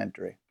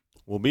documentary.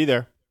 We'll be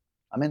there.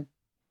 I'm in.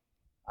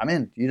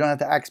 You don't have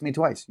to ask me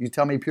twice. You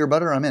tell me pure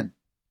butter, I'm in.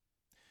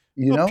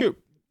 You know?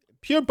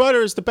 Pure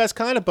butter is the best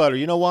kind of butter.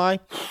 You know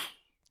why?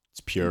 It's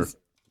pure. It's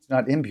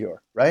not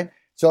impure, right?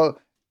 So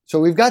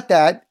we've got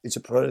that. It's a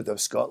product of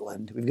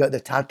Scotland. We've got the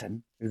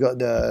tartan. We got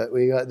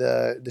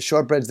the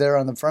shortbreads there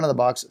on the front of the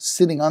box,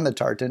 sitting on the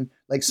tartan,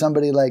 like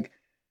somebody like,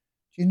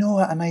 do you know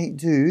what I might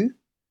do?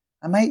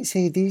 I might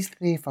save these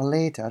 3 for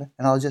later,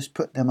 and I'll just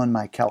put them on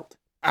my kilt.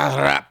 I'll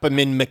wrap them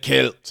in my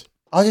kilt.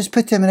 I'll just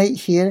put them right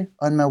here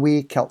on my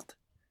wee kilt.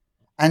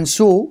 And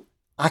so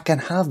I can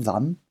have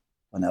them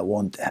when I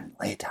want them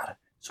later.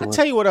 So I'll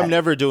tell you what I'm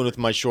never doing with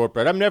my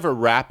shortbread. I'm never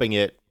wrapping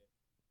it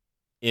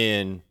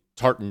in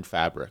tartan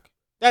fabric.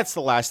 That's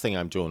the last thing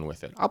I'm doing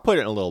with it. I'll put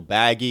it in a little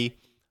baggie.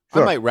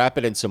 Sure. I might wrap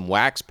it in some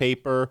wax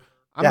paper.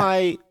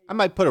 I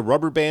might put a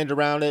rubber band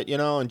around it,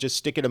 and just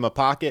stick it in my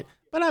pocket.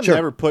 But I'm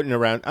never putting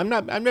around. I'm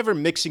never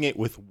mixing it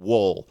with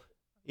wool.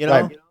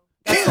 Right.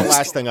 That's the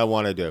last thing I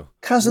want to do.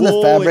 Because of the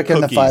fabric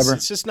and the fiber.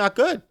 It's just not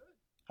good.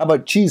 How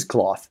about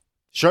cheesecloth?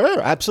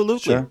 Sure,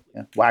 absolutely. Sure.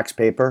 Yeah. Wax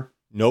paper.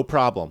 No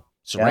problem.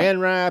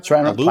 Saran wrap,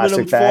 Saran wrap,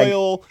 aluminum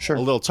foil, a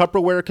little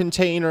Tupperware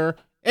container,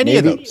 any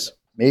of those.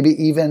 Maybe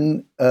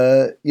even,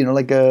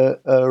 like a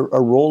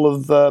roll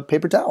of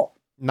paper towel.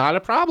 Not a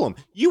problem.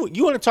 You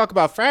want to talk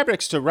about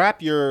fabrics to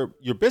wrap your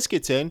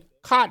biscuits in?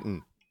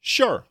 Cotton,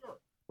 sure.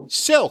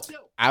 Silk,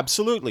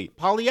 absolutely.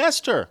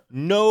 Polyester,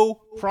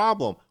 no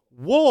problem.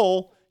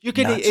 Wool,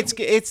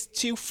 it's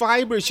 2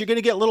 fibers. You're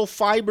gonna get little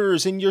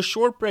fibers in your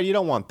shortbread. You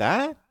don't want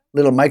that.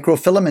 Little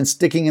microfilaments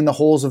sticking in the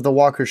holes of the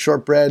Walker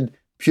shortbread,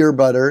 pure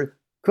butter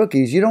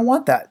cookies. You don't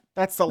want that.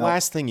 That's the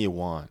last thing you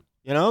want.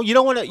 You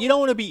don't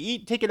want to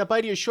be taking a bite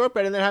of your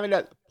shortbread and then having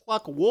to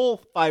pluck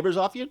wool fibers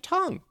off your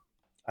tongue.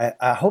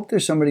 I hope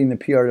there's somebody in the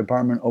PR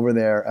department over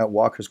there at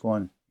Walker's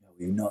going,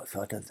 we've not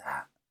thought of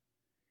that.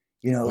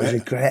 It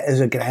was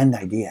a grand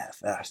idea at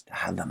first to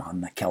have them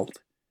on the kilt.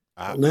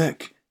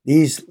 Look,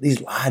 these wee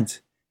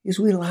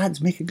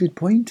lads make a good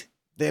point.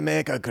 They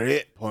make a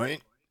great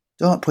point.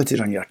 Don't put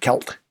it on your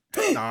kilt.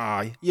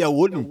 Nah, you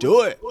wouldn't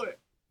do it.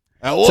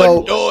 I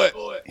wouldn't do it.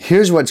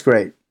 Here's what's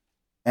great,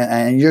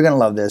 and you're going to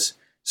love this.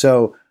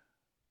 So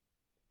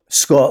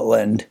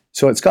Scotland,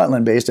 it's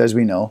Scotland-based, as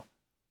we know,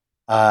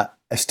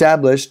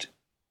 established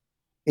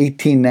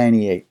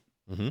 1898.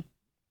 Mm-hmm.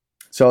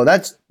 So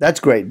that's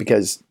great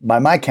because by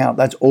my count,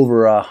 that's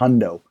over a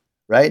hundo,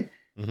 right?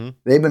 Mm-hmm.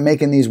 They've been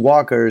making these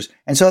walkers,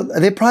 and so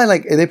they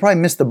probably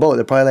missed the boat.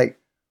 They're probably like,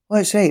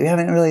 "Well, we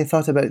haven't really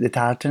thought about the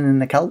tartan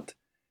and the kilt.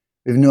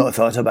 We've not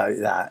thought about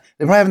that."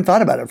 They probably haven't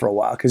thought about it for a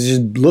while because it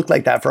just looked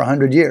like that for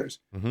 100 years.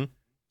 Mm-hmm.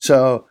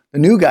 So the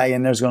new guy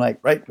in there's going like,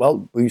 right,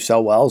 well, we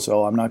sell well,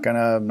 so I'm not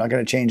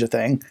gonna change a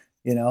thing,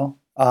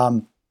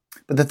 But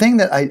the thing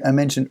that I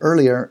mentioned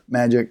earlier,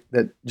 Magic,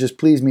 that just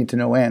pleased me to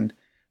no end,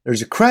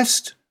 there's a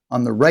crest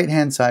on the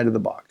right-hand side of the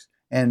box,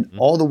 and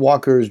all the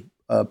Walker's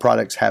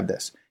products have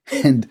this.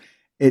 And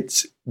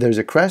there's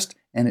a crest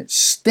and it's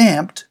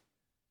stamped.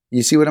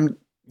 You see what I'm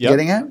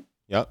getting at?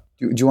 Yep.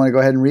 Do you want to go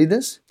ahead and read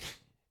this?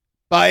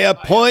 By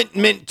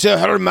appointment to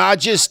Her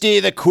Majesty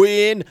the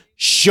Queen,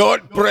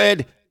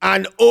 shortbread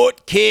and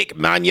oatcake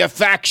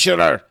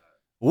manufacturer,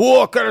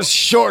 Walker's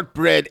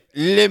Shortbread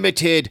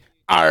Limited,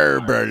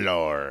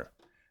 Arbor.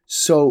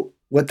 So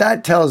what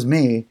that tells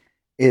me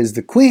is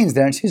the Queen's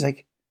there, and she's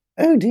like,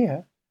 "Oh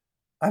dear,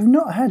 I've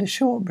not had a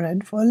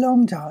shortbread for a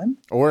long time,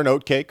 Or an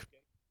oatcake.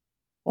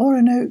 or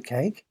an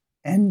oatcake,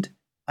 and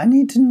I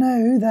need to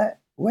know that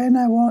when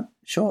I want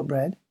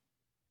shortbread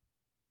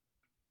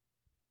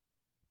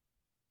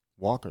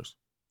Walker's.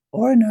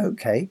 or an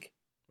oatcake,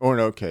 Or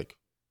an oatcake.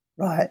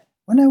 right?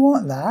 When I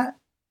want that,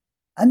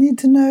 I need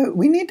to know.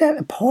 We need to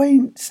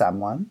appoint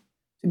someone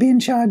to be in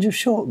charge of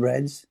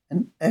shortbreads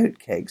and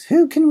oatcakes.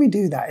 Who can we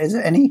do that? Is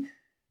there any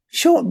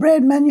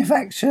shortbread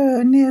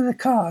manufacturer near the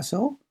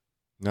castle?"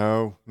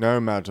 No,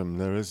 madam,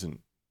 there isn't.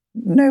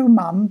 "No,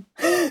 mum.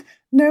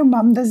 No,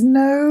 mum, there's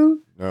no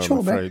No, I'm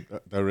shortbread."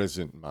 afraid there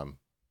isn't, mum.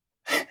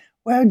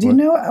 "Well, do you What?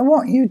 know what I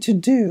want you to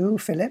do,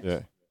 Philip?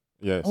 Yeah.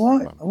 Yes, I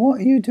mum.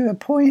 want you to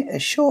appoint a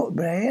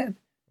shortbread."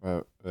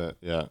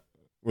 Yeah.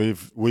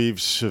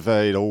 We've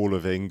surveyed all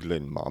of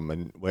England, mum,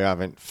 and we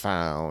haven't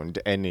found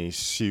any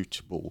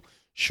suitable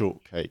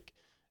shortcake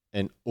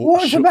and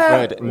What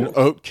shortbread about- and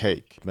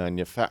oatcake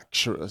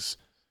manufacturers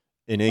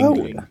in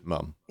England,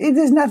 mum.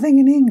 There's nothing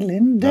in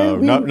England.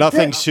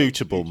 Nothing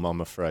suitable, mum.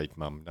 Afraid,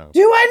 mum. No.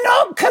 Do I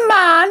not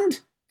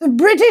command the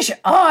British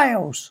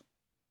Isles?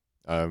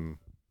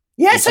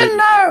 Yes Is or it-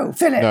 no,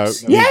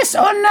 Phillips? No. Yes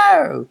or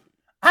no?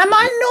 Am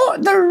I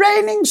not the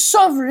reigning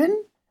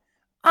sovereign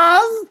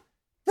of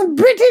the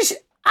British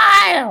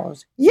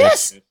Isles?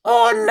 Yes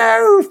or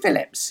no,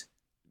 Phillips?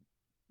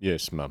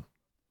 Yes, mum.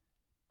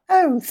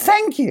 Oh,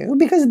 thank you,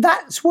 because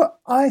that's what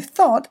I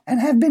thought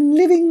and have been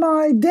living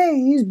my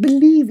days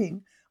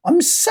believing.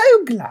 I'm so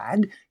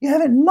glad you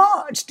haven't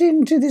marched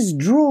into this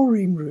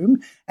drawing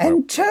room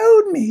and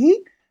told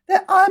me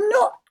that I'm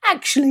not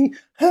actually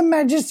Her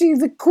Majesty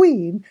the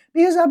Queen,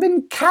 because I've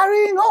been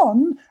carrying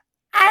on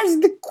as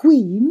the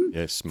Queen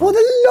Yes, for mum.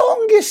 the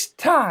longest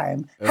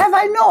time. Have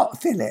I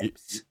not,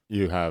 Phillips?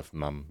 You have,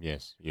 mum.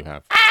 Yes, you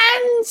have.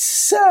 And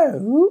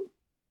so,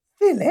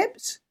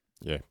 Phillips,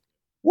 Yeah.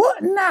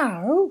 what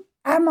now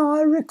am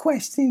I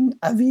requesting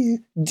of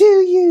you? Do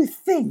you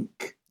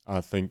think?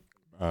 I think,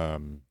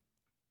 mum,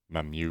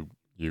 you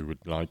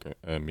would like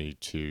me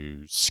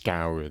to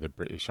scour the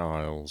British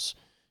Isles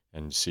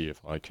and see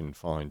if I can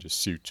find a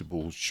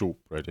suitable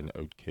shortbread and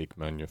oatcake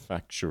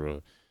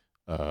manufacturer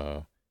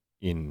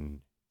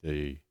in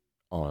the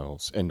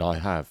Isles. And I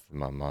have,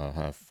 mum, I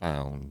have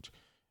found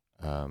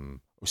a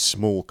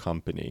small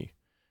company.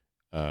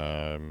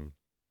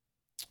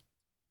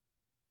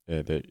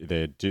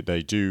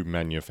 They do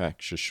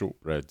manufacture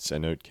shortbreads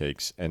and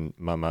oatcakes, and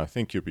mum, I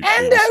think you'll be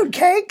And pleased.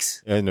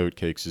 oatcakes? And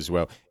oatcakes as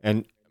well.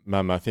 And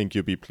mum, I think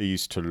you'll be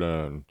pleased to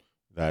learn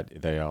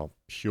that they are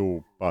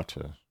pure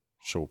butter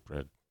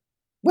shortbread.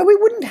 Well, we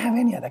wouldn't have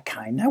any other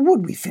kind now,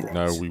 would we, Phillips?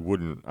 No, we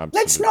wouldn't. Absolutely.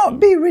 Let's not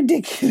be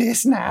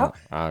ridiculous now.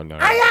 Oh, no.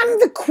 I am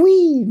the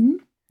Queen.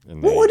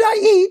 And What they- would I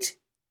eat?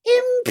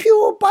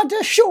 Impure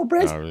butter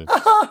shortbread.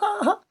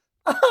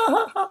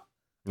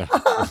 No.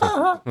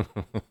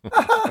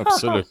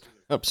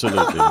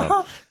 Absolutely,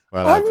 mum.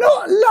 Well, I've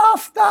not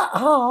laughed that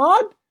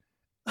hard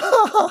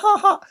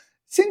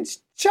since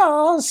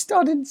Charles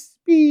started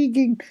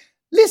speaking.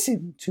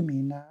 Listen to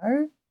me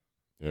now.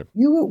 Yep.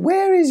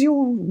 Where is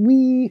your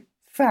wee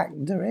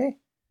factory?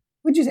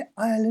 Would you say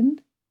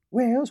Ireland,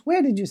 Wales?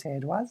 Where did you say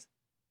it was?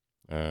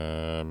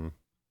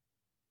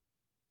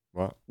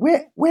 What?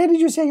 Where did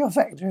you say your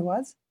factory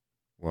was?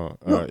 Well,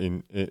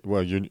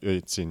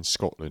 it's in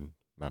Scotland,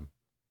 mum.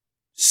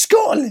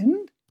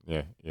 Scotland.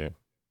 Yeah.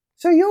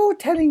 So you're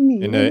telling me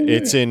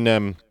It's in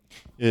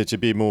to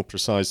be more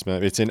precise,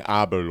 ma'am, it's in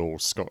Aberlour,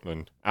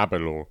 Scotland.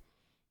 Aberlour.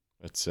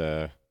 It's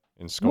in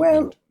Scotland.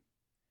 Well,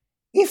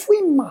 if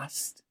we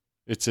must,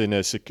 It's in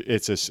a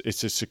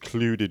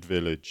secluded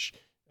village,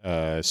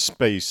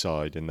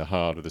 Speyside, in the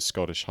heart of the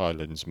Scottish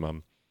Highlands,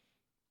 mum.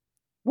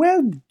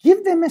 well,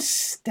 give them a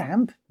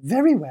stamp,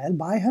 very well,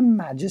 by Her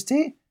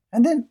Majesty,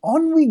 and then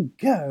on we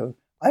go.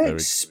 I Very good.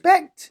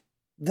 expect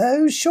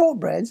those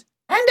shortbreads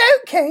and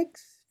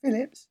oatcakes,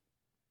 Phillips,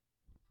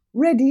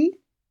 ready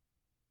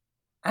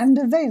and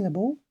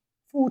available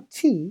for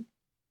tea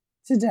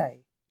today.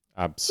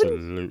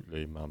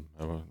 Absolutely, mum.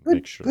 I will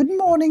make sure. Good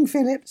morning,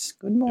 Phillips.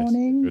 Good Yes,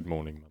 morning. good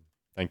morning, mum.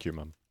 Thank you,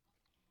 mum.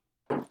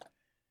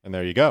 And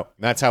there you go.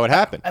 That's how it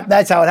happened.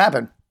 That's how it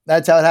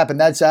happened.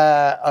 That's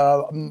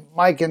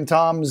Mike and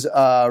Tom's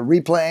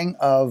replaying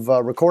of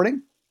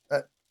recording.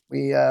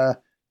 We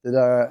did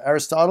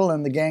Aristotle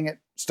and the gang at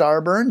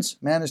Starburns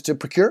managed to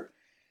procure.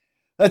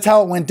 That's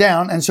how it went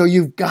down. And so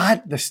you've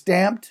got the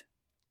stamped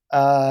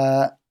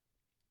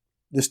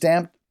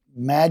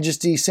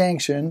Majesty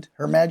sanctioned,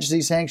 Her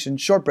Majesty sanctioned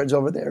shortbreads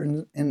over there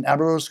in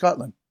Aberlour,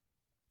 Scotland.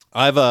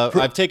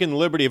 I've taken the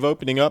liberty of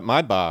opening up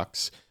my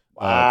box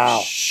Wow.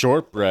 of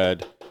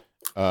shortbread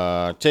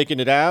Taking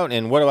it out,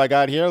 and what do I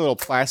got here? A little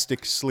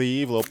plastic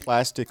sleeve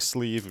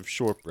of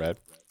shortbread.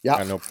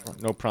 Yeah.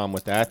 Got no problem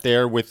with that.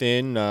 They're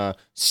within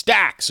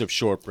stacks of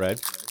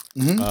shortbread.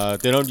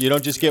 Mm-hmm. You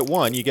don't just get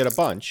one, you get a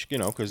bunch,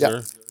 because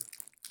they're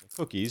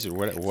cookies or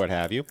what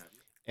have you.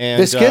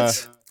 And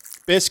Biscuits?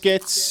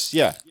 Biscuits,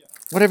 yeah.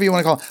 Whatever you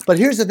want to call them. But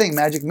here's the thing,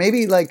 Magic.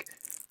 Maybe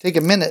take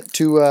a minute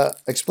to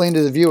explain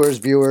to the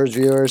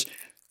viewers,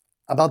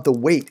 about the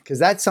weight, because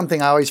that's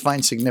something I always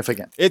find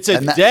significant. It's a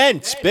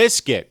dense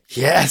biscuit.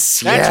 Yes,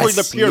 That's where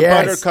the pure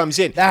butter comes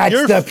in. That's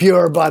the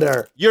pure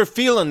butter. You're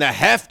feeling the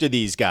heft of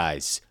these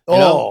guys. You Oh,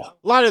 know?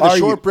 A lot of the are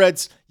you?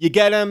 shortbreads, you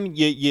get them,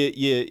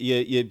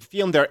 you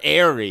feel them, they're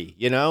airy.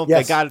 Yes,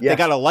 They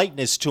got a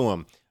lightness to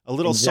them, a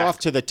little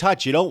soft to the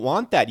touch. You don't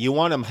want that. You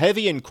want them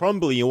heavy and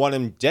crumbly. You want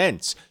them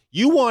dense.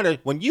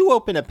 When you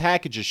open a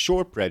package of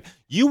shortbread,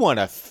 you want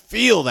to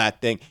feel that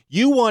thing.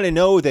 You want to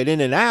know that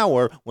in an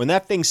hour, when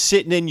that thing's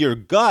sitting in your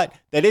gut,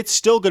 that it's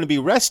still going to be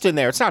resting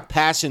there. It's not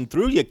passing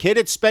through you, kid.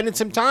 It's spending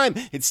some time.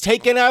 It's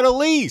taking out a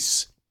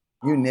lease.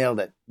 You nailed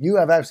it. You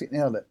have absolutely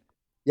nailed it.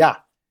 Yeah.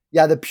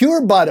 Yeah, the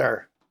pure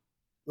butter,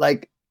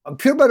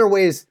 pure butter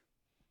weighs,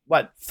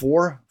 what,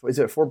 4? Is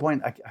it 4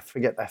 point? I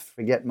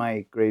forget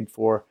my grade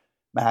 4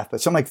 math,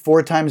 but something like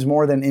 4 times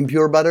more than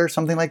impure butter,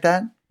 something like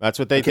that. That's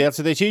what they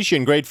teach you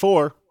in grade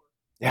 4.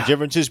 Yeah. The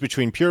differences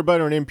between pure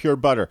butter and impure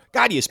butter.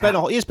 God, you spent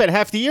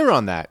half the year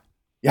on that.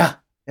 Yeah,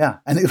 yeah.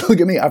 And look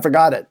at me, I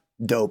forgot it.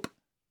 Dope.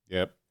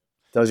 Yep.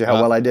 Tells you how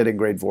well I did in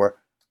grade 4.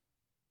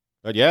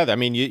 But yeah, I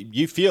mean,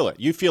 you feel it.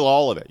 You feel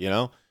all of it.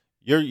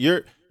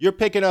 You're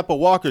picking up a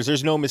Walker's.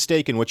 There's no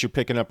mistaking what you're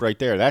picking up right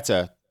there. That's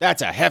a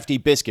hefty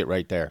biscuit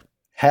right there.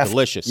 Heft.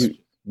 Delicious.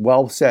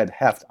 Well said,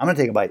 heft. I'm gonna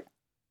take a bite.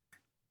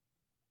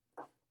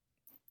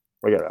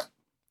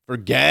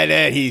 Forget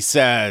it, he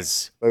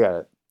says. We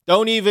got it.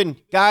 Don't even,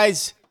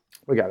 guys.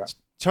 We got it.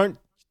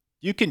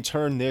 You can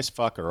turn this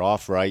fucker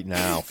off right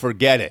now.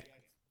 Forget it.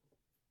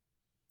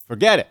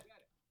 Forget it.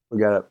 We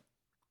got it.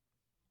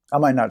 I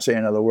might not say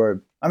another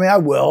word. I mean, I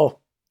will.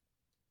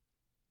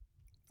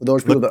 For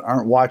those people that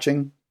aren't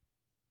watching,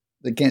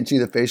 they can't see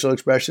the facial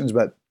expressions,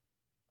 but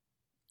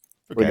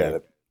forget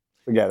it.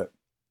 Forget it.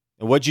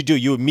 And what'd you do?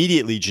 You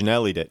immediately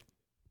Janelli'd it.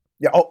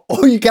 Yeah.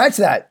 Oh, you catch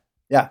that?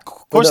 Yeah. Of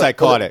course I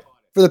caught it.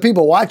 For the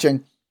people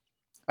watching,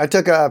 I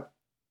took a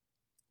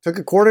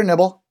quarter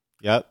nibble.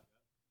 Yep.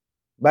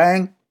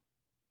 Bang.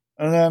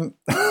 And then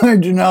I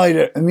Janelli'd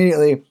it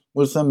immediately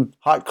with some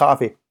hot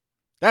coffee.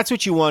 That's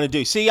what you want to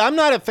do. See, I'm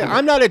not a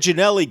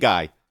Janelli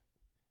guy.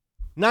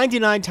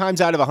 99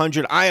 times out of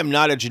 100, I am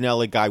not a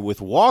Janelli guy.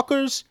 With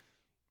Walkers,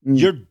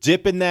 you're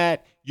dipping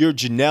that, you're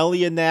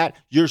Janelli-ing that,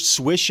 you're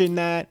swishing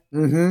that.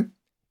 Mm-hmm.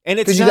 And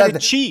it's not a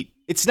cheat.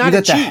 It's not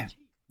a cheat.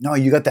 No,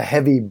 you got the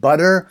heavy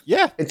butter.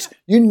 Yeah.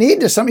 You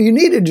need a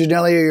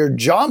Janelli or your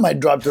jaw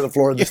might drop to the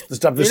floor. The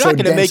stuff is so dense and heavy. You're not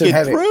going to make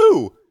it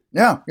through.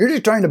 Yeah, you're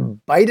just trying to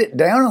bite it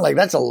down, and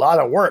that's a lot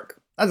of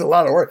work. That's a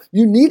lot of work.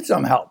 You need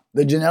some help.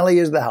 The Janelli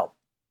is the help.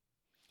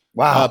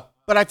 Wow.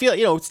 But I feel,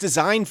 it's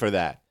designed for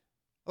that.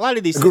 A lot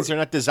of these things are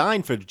not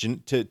designed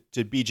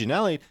to be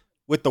Janelli.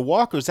 With the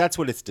Walkers, that's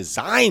what it's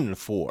designed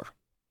for.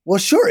 Well,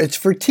 sure, it's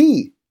for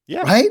tea.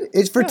 Yeah. Right?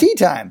 It's for tea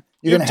time.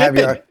 You're going to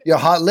have your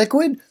hot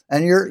liquid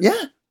and you're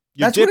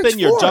dipping,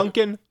 you're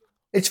dunking.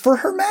 It's for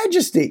Her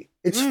Majesty.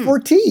 It's for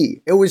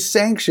tea. It was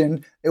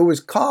sanctioned. It was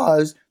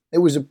caused. It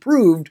was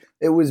approved.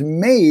 It was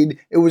made.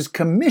 It was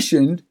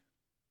commissioned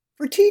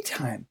for tea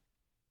time.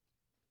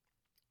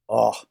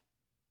 Oh.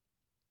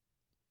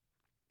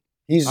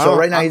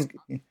 Right now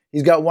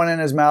he's got one in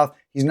his mouth.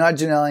 He's not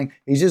Janelling.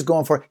 He's just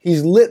going for it.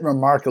 He's lit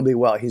remarkably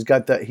well. He's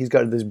got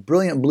this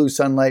brilliant blue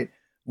sunlight,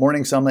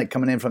 morning sunlight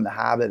coming in from the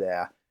harbor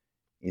there.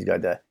 He's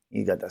got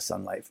the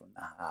sunlight from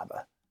the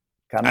harbor.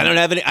 I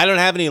don't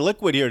have any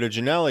liquid here to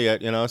Janelli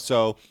yet,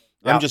 so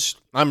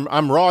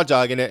I'm raw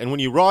dogging it. And when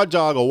you raw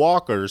dog a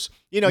Walker's,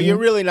 you're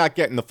really not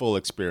getting the full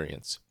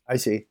experience. I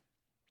see.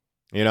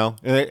 You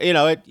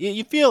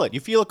feel it. You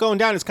feel it going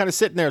down. It's kind of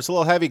sitting there. It's a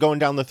little heavy going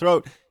down the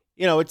throat.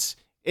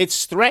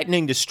 It's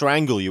threatening to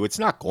strangle you. It's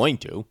not going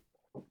to.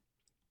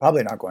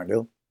 Probably not going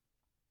to.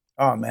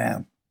 Oh,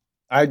 man.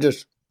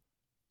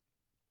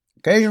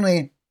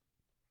 Occasionally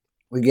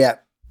we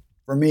get,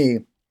 for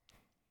me,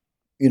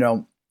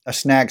 a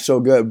snack so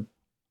good,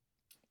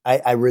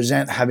 I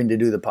resent having to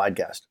do the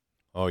podcast.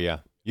 Oh,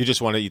 yeah. You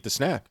just want to eat the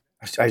snack.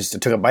 I just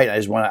took a bite.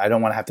 I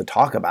don't want to have to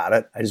talk about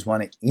it. I just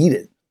want to eat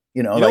it.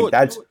 Go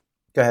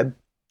ahead.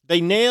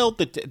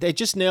 They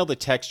just nailed the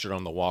texture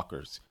on the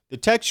Walkers. The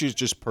texture is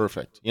just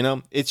perfect.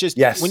 It's just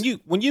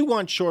when you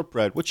want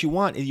shortbread, what you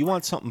want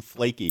is something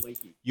flaky.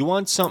 You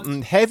want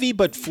something heavy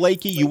but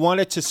flaky. You want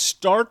it to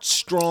start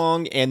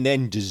strong and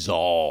then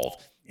dissolve.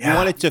 Yeah. You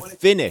want it to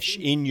finish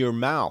in your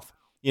mouth.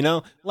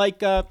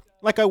 Like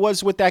I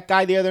was with that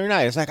guy the other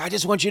night. It's like, I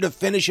just want you to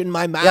finish in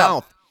my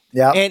mouth.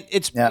 Yeah. And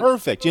it's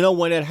perfect.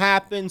 When it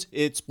happens,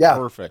 it's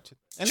perfect.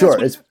 And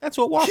that's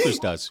what Walkers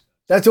does.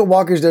 That's what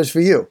Walkers does for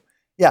you.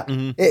 Yeah.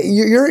 Mm-hmm.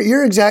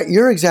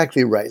 You're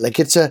exactly right. Like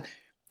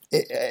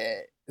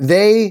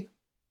they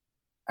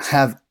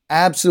have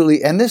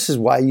absolutely. And this is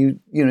why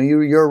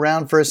you're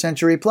around for a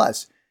century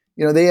plus.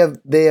 They have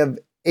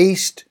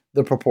aced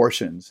the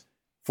proportions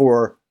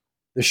for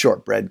the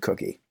shortbread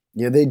cookie.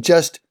 They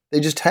just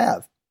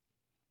have.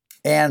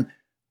 And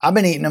I've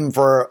been eating them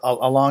for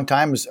a long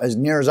time. As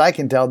near as I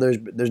can tell,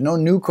 there's no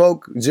new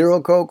Coke,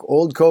 zero Coke,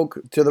 old Coke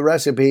to the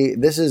recipe.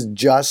 This is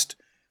just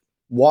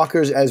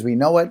Walker's as we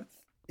know it.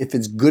 If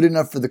it's good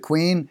enough for the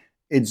Queen,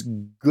 it's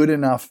good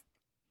enough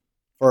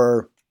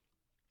for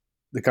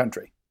the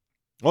country.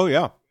 Oh,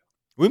 yeah.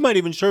 We might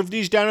even serve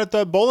these down at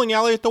the bowling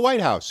alley at the White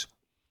House.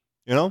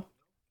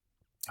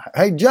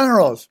 Hey,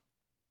 generals,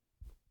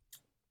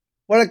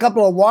 put a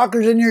couple of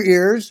Walkers in your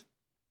ears,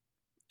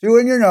 2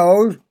 in your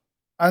nose,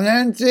 and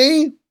then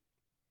see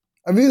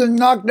if you can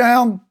knock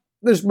down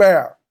this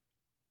bear.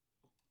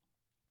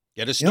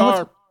 Get a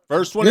star.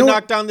 First one to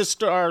knock down the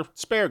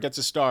spare gets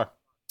a star.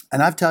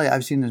 And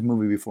I've seen this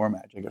movie before,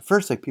 Magic. At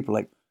first, people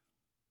are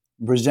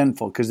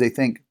resentful because they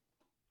think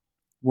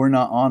we're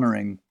not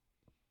honoring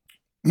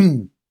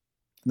the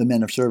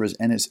men of service,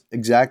 and it's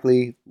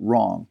exactly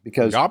wrong.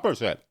 Because the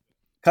opposite.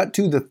 Cut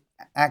to the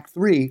Act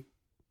 3,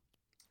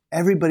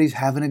 everybody's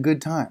having a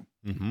good time.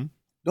 Mm-hmm.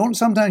 Don't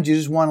sometimes you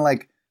just want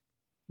to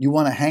you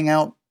want to hang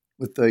out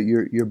with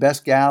your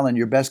best gal and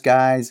your best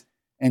guys,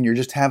 and you're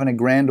just having a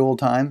grand old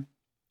time,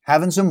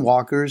 having some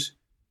Walkers,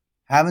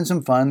 having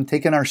some fun,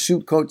 taking our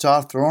suit coats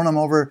off, throwing them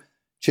over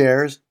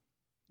chairs,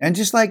 and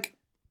just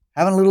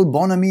having a little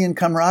bon ami and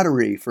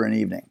camaraderie for an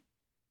evening.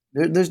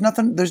 There's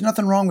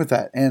nothing wrong with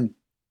that. And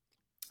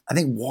I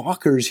think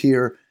Walkers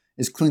here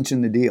is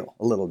clinching the deal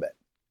a little bit.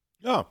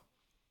 Yeah.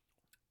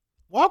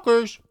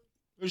 Walkers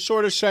is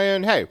sort of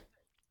saying, hey,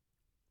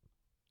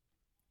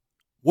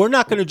 we're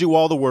not going to do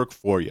all the work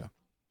for you.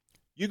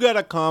 You got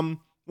to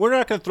come. We're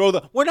not going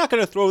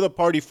to throw the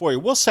party for you.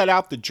 We'll set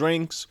out the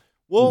drinks.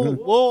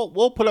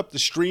 We'll put up the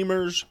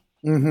streamers.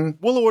 Mm-hmm.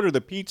 We'll order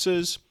the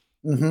pizzas.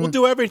 Mm-hmm. We'll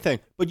do everything.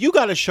 But you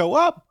got to show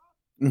up.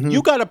 Mm-hmm.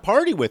 You got to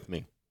party with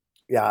me.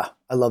 Yeah,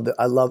 I love that.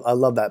 I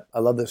love that. I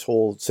love this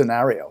whole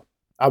scenario.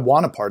 I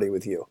want to party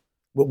with you.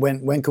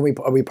 When can we?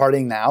 Are we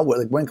partying now?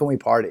 When can we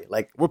party?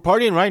 We're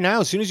partying right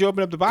now. As soon as you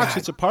open up the box,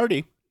 it's a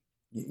party.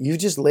 You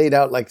just laid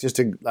out I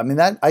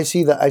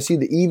see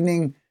the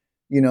evening,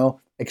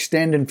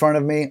 extend in front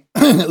of me.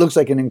 It looks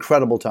like an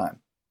incredible time.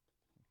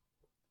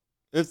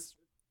 It's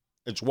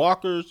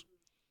Walkers,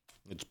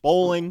 it's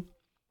bowling,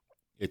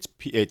 it's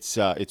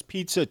pizza, it's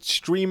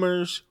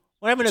streamers.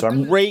 We're having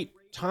a great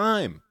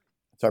time.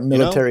 It's our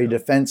military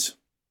defense.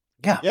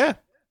 Yeah,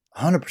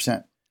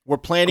 100%. We're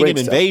planning an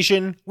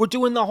invasion. We're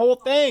doing the whole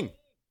thing.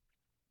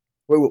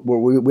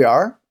 We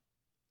are?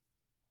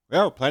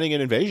 Yeah, we're planning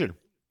an invasion.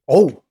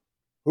 Oh,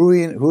 who are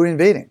we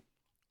invading?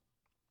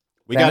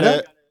 We got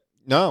to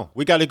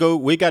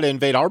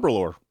invade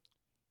Arbalor.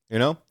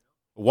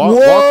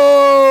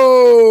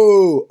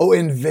 Whoa! Oh,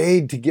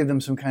 invade to give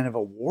them some kind of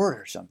award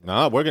or something.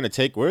 No, we're gonna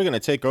take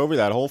over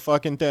that whole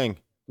fucking thing.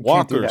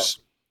 Walkers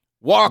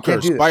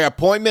by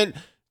appointment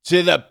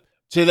to the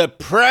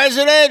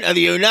President of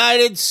the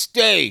United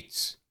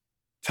States.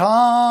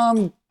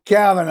 Tom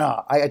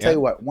Cavanaugh. I tell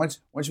you what, once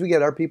we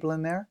get our people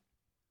in there,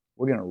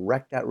 we're going to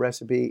wreck that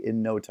recipe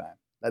in no time.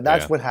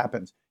 That's what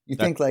happens. You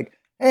think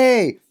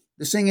hey,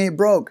 this thing ain't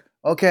broke.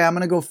 Okay, I'm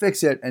going to go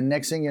fix it. And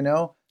next thing you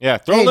know. Yeah,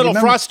 throw a little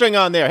frosting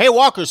on there. Hey,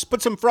 Walkers,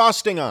 put some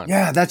frosting on.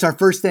 Yeah, that's our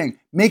first thing.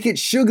 Make it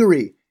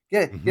sugary.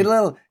 Get a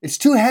little, it's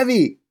too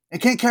heavy. I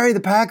can't carry the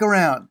pack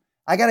around.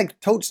 I got to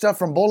tote stuff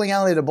from bowling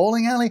alley to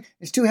bowling alley.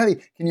 It's too heavy.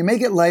 Can you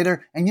make it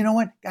lighter? And you know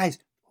what? Guys,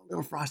 a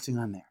little frosting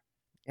on there.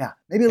 Yeah,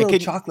 maybe a little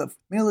chocolate.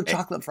 Maybe a little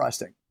chocolate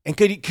frosting. And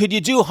could you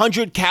do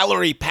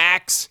 100-calorie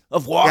packs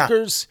of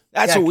Walkers?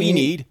 Yeah. That's what we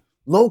need.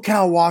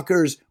 Low-cal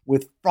Walkers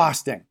with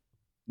frosting.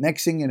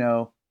 Next thing you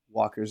know,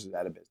 Walkers is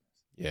out of business.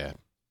 Yeah.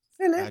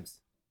 Phillips,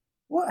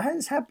 what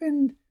has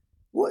happened?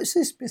 What is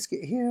this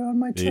biscuit here on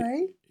my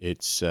tray?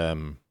 It's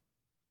Mum.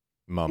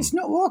 It's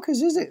not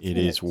Walkers, is it? It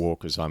is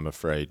Walkers, I'm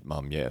afraid,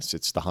 Mum. Yes,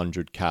 it's the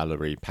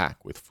 100-calorie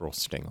pack with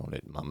frosting on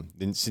it, Mum.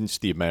 Then since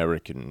the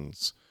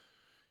Americans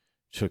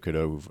took it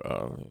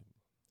over,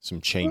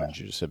 some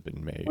changes have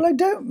been made. Well, I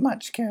don't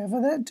much care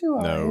for that, do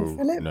I,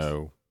 Phillips?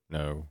 No.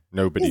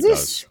 Nobody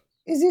does.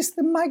 Is this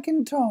the Mike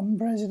and Tom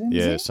presidency?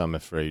 Yes, I'm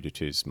afraid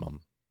it is,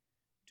 Mum.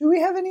 Do we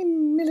have any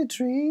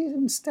military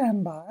in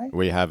standby?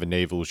 We have a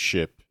naval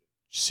ship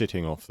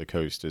sitting off the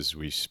coast as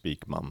we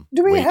speak, Mum.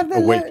 Do we have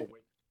the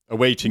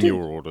awaiting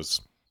your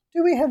orders.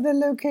 Do we have the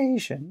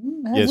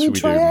location? Have yes, we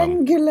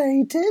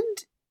triangulated? Do, Mum.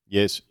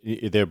 Yes,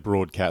 they're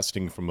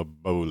broadcasting from a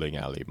bowling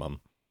alley,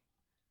 Mum.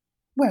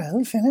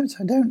 Well, Phillips,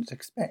 I don't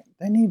expect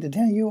they need to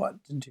tell you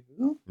what to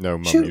do. No,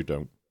 Mum, you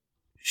don't.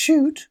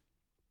 Shoot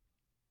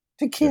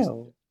to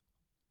kill.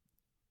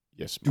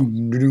 Yes,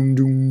 Mum.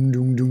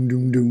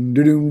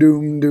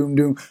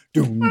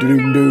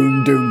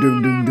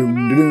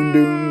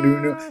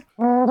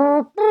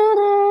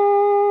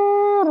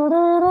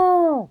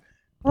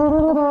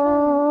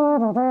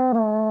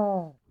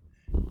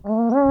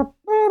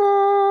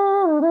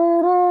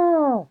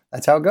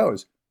 That's how it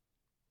goes.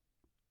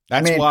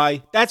 That's I mean,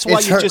 why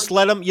you just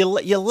let them. You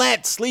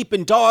let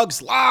sleeping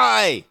dogs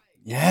lie.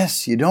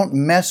 Yes, you don't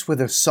mess with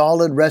a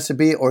solid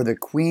recipe, or the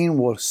Queen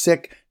will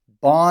sick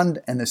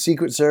Bond and the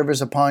Secret Service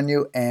upon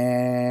you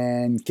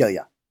and kill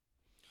you.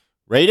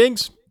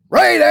 Ratings.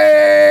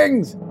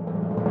 Ratings. I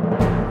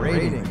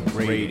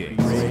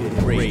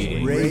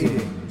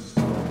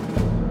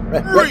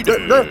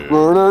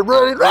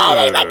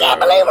can't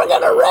believe we're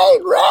gonna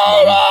rate.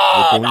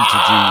 We're going to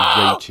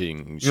do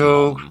ratings.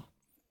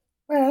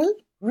 Well,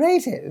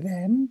 rate it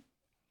then.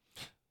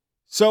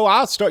 So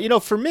I'll start.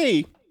 For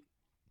me,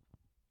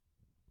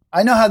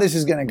 I know how this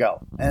is gonna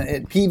go, and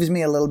it peeves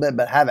me a little bit,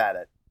 but have at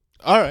it.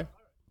 all right.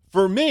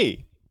 For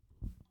me,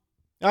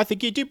 I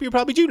think you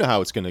probably do know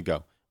how it's going to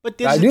go. But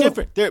this is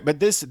different. But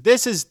this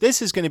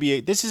is going to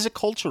be this is a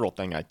cultural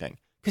thing, I think,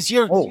 because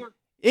you're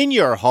in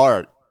your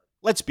heart.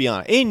 Let's be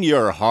honest. In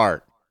your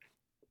heart,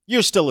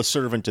 you're still a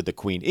servant to the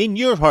Queen. In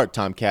your heart,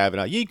 Tom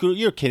Cavanaugh,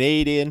 you're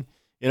Canadian.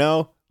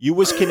 You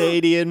was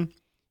Canadian.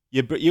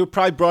 You were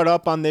probably brought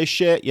up on this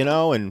shit.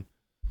 And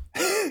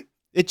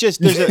it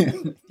just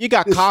you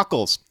got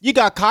cockles. You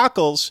got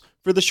cockles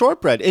for the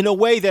shortbread in a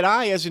way that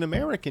I, as an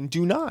American,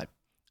 do not.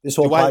 This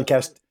whole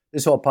podcast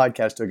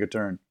took a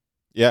turn.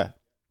 Yeah.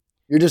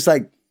 You're just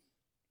like,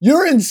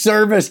 you're in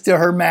service to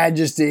Her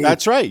Majesty.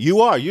 That's right.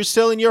 You are. You're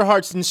still in your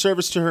hearts in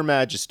service to Her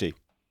Majesty.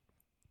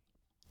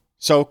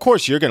 So, of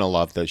course, you're going to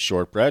love the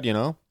shortbread,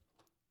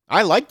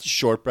 I like the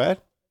shortbread.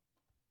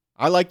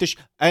 I like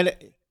and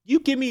you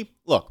give me,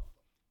 look,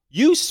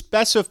 you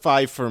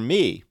specify for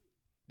me,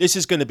 this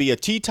is going to be a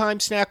tea time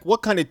snack.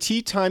 What kind of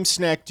tea time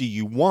snack do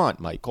you want,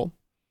 Michael?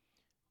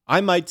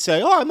 I might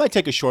say, I might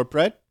take a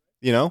shortbread,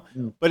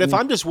 But if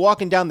I'm just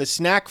walking down the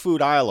snack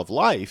food aisle of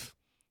life,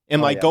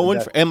 am I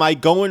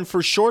going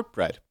for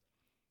shortbread?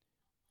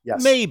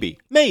 Yes. Maybe.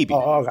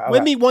 Okay.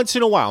 Maybe once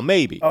in a while,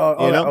 maybe.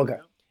 Okay.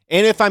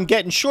 And if I'm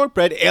getting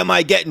shortbread, am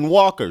I getting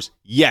Walkers?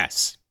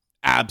 Yes,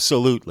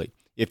 absolutely.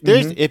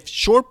 If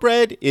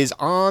shortbread is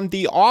on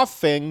the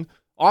offering,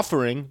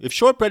 if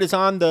shortbread is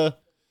on the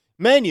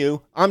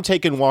menu, I'm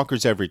taking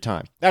Walkers every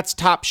time. That's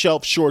top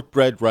shelf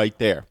shortbread right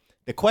there.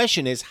 The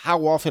question is,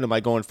 how often am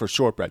I going for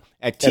shortbread?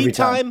 At tea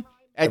time?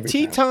 At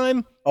tea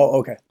time? Oh,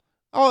 okay.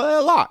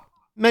 Oh, a lot.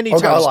 Many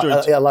times.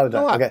 A lot of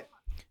times. Okay.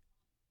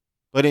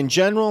 But in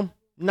general,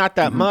 not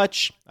that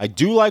much. I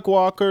do like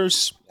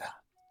Walkers.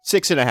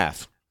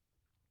 6.5.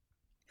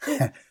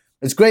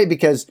 It's great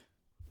because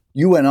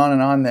you went on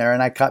and on there,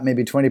 and I caught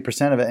maybe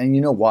 20% of it. And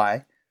you know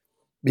why?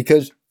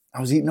 Because I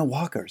was eating a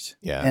Walkers.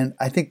 Yeah. And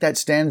I think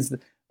that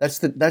that's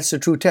the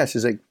true test.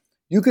 Is like,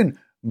 you can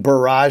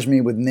barrage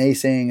me with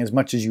naysaying as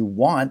much as you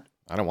want.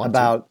 I don't want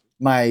about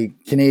my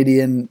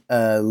Canadian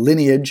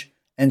lineage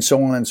and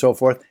so on and so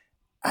forth.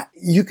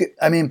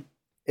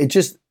 It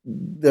just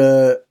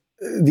the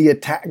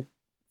attack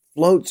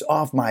floats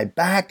off my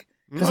back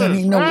because I'm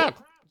eating it's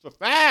a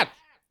fact.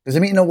 Because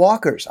I'm eating a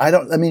Walkers. I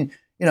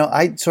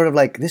sort of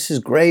like, this is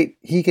great.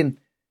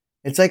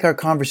 It's like our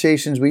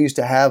conversations we used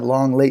to have,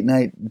 long late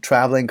night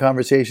traveling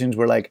conversations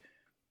where like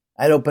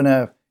I'd open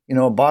a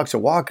box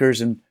of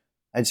Walkers and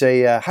I'd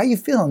say, how you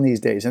feeling these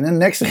days? And then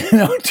next thing you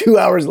know, 2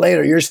 hours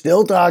later, you're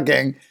still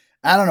talking.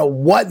 I don't know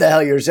what the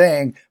hell you're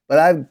saying, but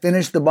I've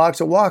finished the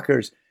box of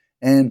Walkers.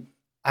 And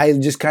I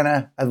just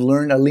I've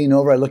learned, I lean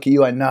over, I look at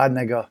you, I nod, and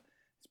I go,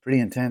 it's pretty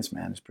intense,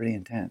 man. It's pretty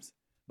intense.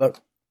 But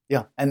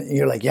yeah, and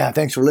you're like, yeah,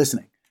 thanks for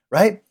listening,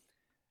 right?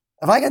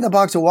 If I get the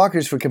box of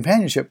Walkers for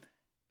companionship,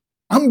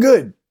 I'm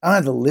good. I don't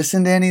have to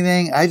listen to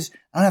anything. I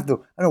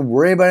don't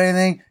worry about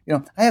anything.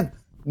 I have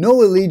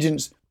no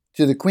allegiance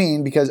to the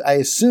Queen because I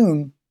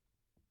assume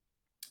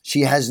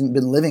she hasn't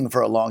been living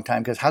for a long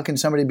time, because how can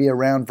somebody be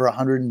around for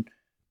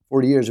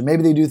 140 years? Or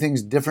maybe they do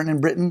things different in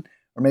Britain,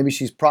 or maybe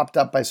she's propped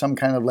up by some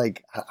kind of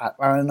like, I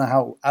don't know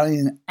how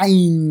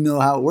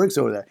it works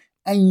over there.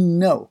 I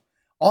know.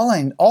 All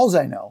I know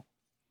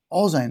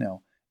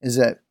is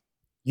that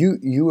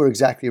you were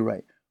exactly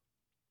right.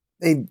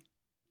 They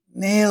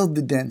nailed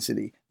the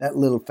density, that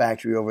little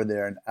factory over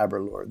there in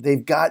Aberlour.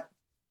 They've got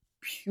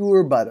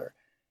pure butter.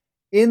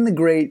 In the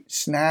great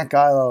snack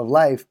aisle of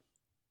life,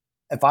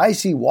 if I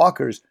see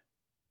Walkers,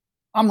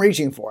 I'm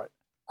reaching for it.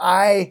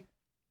 I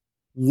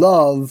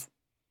love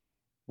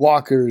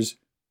Walkers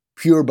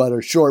pure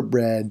butter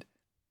shortbread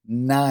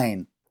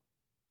 9.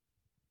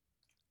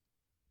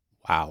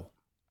 Wow.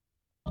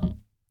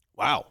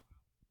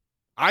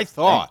 I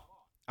thought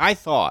 8.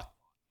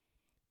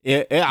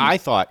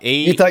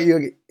 You thought you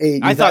were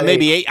 8. I thought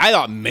maybe 8. I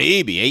thought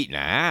maybe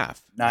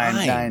 8.5.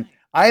 9.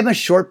 I'm a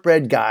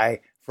shortbread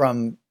guy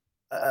from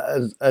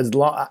as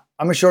long.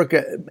 I'm a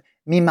shortbread.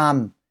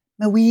 My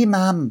wee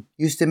mom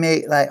used to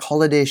make like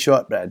holiday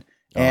shortbread,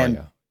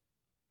 and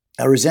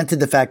I resented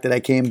the fact that I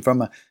came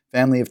from a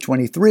family of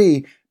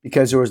 23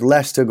 because there was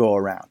less to go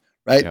around.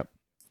 Right? Yep.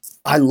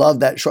 I love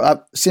that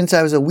since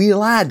I was a wee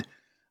lad.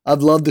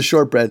 I've loved the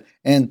shortbread,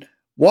 and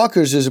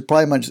Walkers is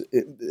probably much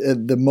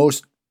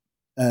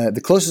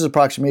the closest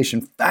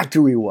approximation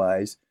factory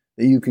wise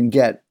that you can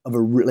get of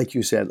like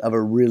you said, of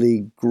a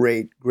really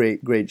great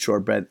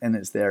shortbread, and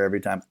it's there every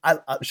time.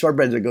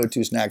 Shortbread's a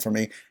go-to snack for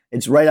me.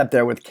 It's right up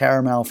there with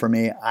caramel for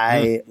me.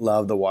 I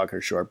love the Walker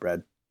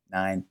shortbread.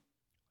 9.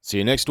 See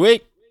you next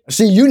week.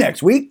 See you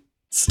next week.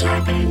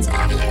 Scarpins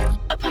Audio,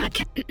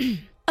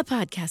 a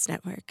podcast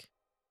network.